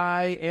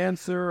AI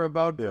answer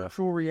about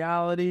virtual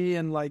reality.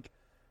 And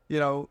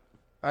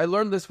I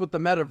learned this with the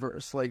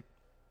metaverse.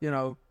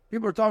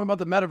 People are talking about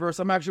the metaverse.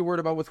 I'm actually worried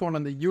about what's going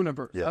on in the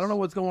universe. Yes. I don't know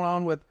what's going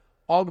on with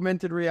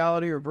augmented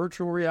reality or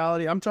virtual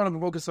reality. I'm trying to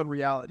focus on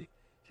reality.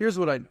 Here's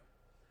what I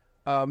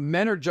know.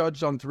 Men are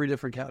judged on 3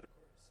 different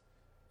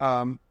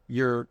categories.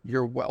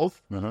 Your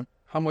wealth,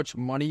 how much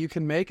money you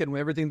can make, and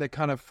everything that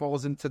kind of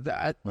falls into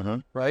that,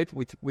 right?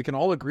 We can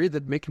all agree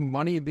that making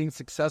money and being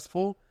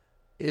successful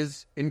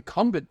is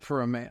incumbent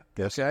for a man.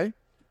 Yes. Okay.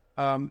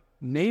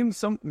 Name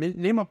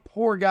a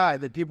poor guy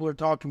that people are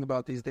talking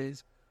about these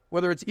days.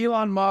 Whether it's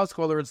Elon Musk,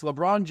 whether it's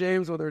LeBron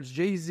James, whether it's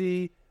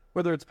Jay-Z,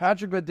 whether it's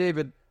Patrick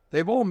Bet-David,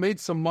 they've all made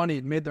some money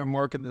and made their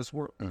mark in this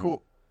world.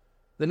 Cool.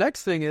 The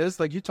next thing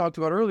is, like you talked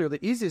about earlier,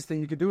 the easiest thing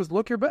you can do is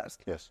look your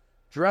best. Yes.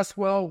 Dress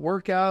well,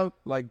 work out,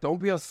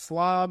 don't be a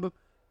slob.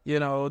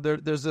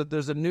 There's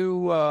a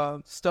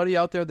new study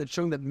out there that's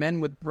showing that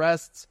men with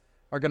breasts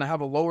are going to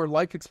have a lower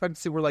life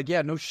expectancy. We're like,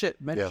 no shit,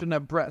 men shouldn't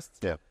have breasts.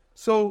 Yeah.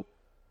 So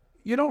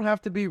you don't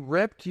have to be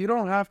ripped. You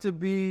don't have to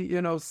be,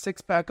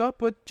 6-pack up,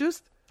 but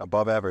just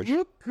above average.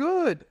 Look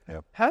good. Yeah.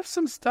 Have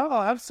some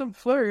style. Have some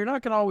flair. You're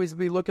not going to always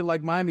be looking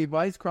like Miami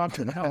Vice cropped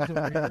in house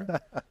over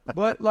here.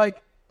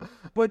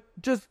 But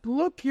just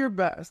look your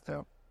best.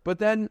 Yeah. But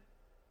then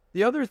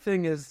the other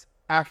thing is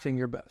acting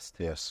your best.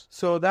 Yes.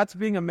 So that's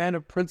being a man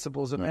of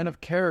principles, a man of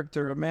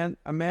character, a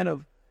man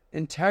of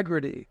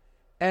integrity.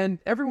 And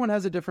everyone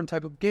has a different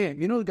type of game.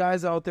 The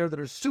guys out there that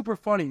are super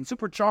funny and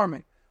super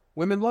charming.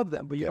 Women love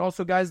them. But you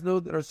also guys know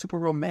that are super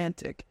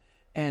romantic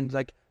and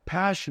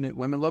passionate.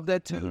 Women love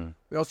that too.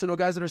 We also know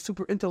guys that are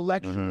super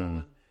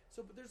intellectual.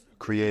 So, but there's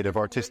creative,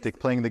 artistic,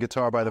 playing the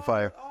guitar by the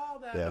fire. All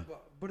that above.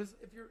 But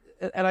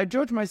and I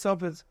judge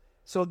myself as,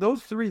 so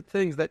those 3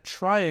 things, that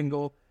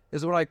triangle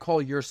is what I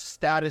call your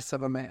status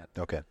of a man.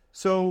 Okay.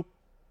 So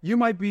you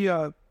might be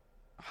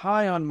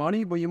high on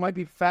money, but you might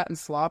be fat and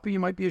sloppy. You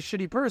might be a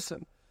shitty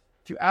person.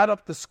 If you add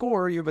up the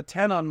score, you have a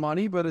 10 on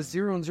money, but a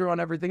 0 and 0 on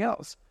everything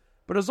else.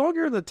 But as long as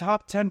you're in the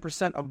top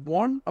 10% of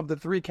one of the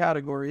 3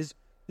 categories,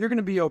 you're going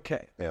to be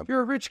okay. Yeah. If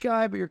you're a rich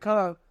guy, but you're kind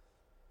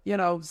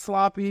of,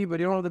 sloppy, but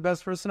you don't have the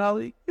best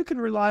personality, you can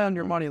rely on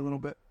your money a little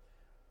bit.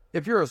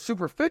 If you're a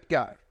super fit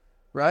guy,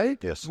 right?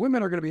 Yes.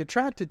 Women are going to be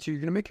attracted to you.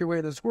 You're going to make your way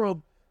in this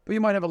world, but you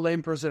might have a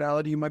lame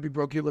personality. You might be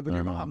broke. You live with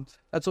your mom.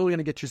 That's only going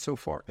to get you so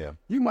far. Yeah.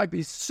 You might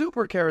be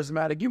super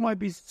charismatic. You might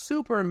be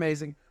super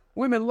amazing.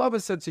 Women love a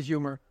sense of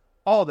humor,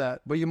 all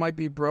that, but you might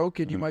be broke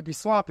and you might be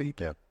sloppy.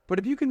 Yeah. But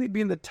if you can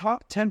be in the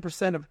top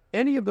 10% of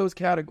any of those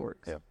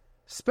categories,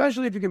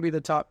 especially if you can be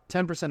the top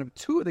 10% of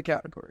 2 of the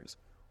categories,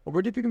 or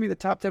if you can be the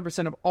top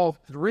 10% of all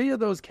 3 of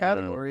those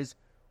categories,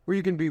 where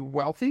you can be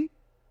wealthy,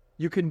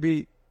 you can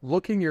be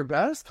looking your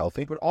best,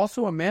 healthy, but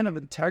also a man of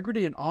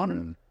integrity and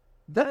honor.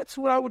 That's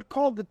what I would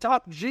call the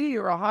top G,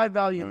 or a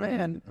high-value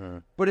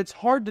man. But it's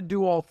hard to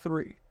do all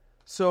 3.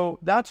 So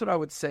that's what I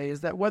would say,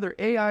 is that whether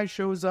AI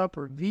shows up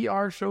or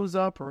VR shows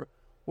up or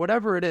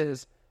whatever it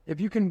is, if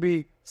you can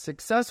be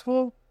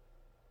successful,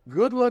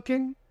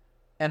 good-looking,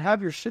 and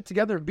have your shit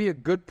together and be a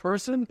good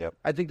person,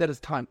 I think that is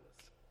timeless.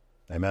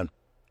 Amen.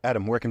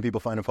 Adam, where can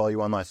people find and follow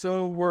you online?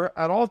 So we're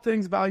at all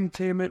things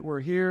Valuetainment. We're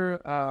here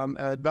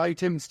at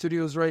Valuetainment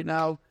Studios right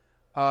now.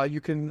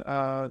 You can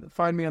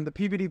find me on the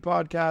PVD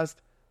podcast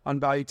on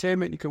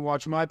Valuetainment. You can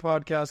watch my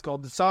podcast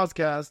called The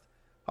Soscast,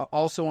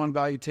 also on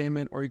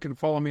Valuetainment, or you can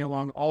follow me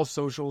along all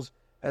socials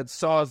at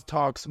Sos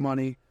Talks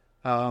Money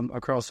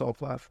across all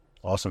platforms.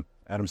 Awesome.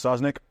 Adam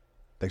Sosnick,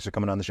 thanks for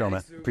coming on the show,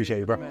 man. Appreciate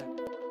you, bro.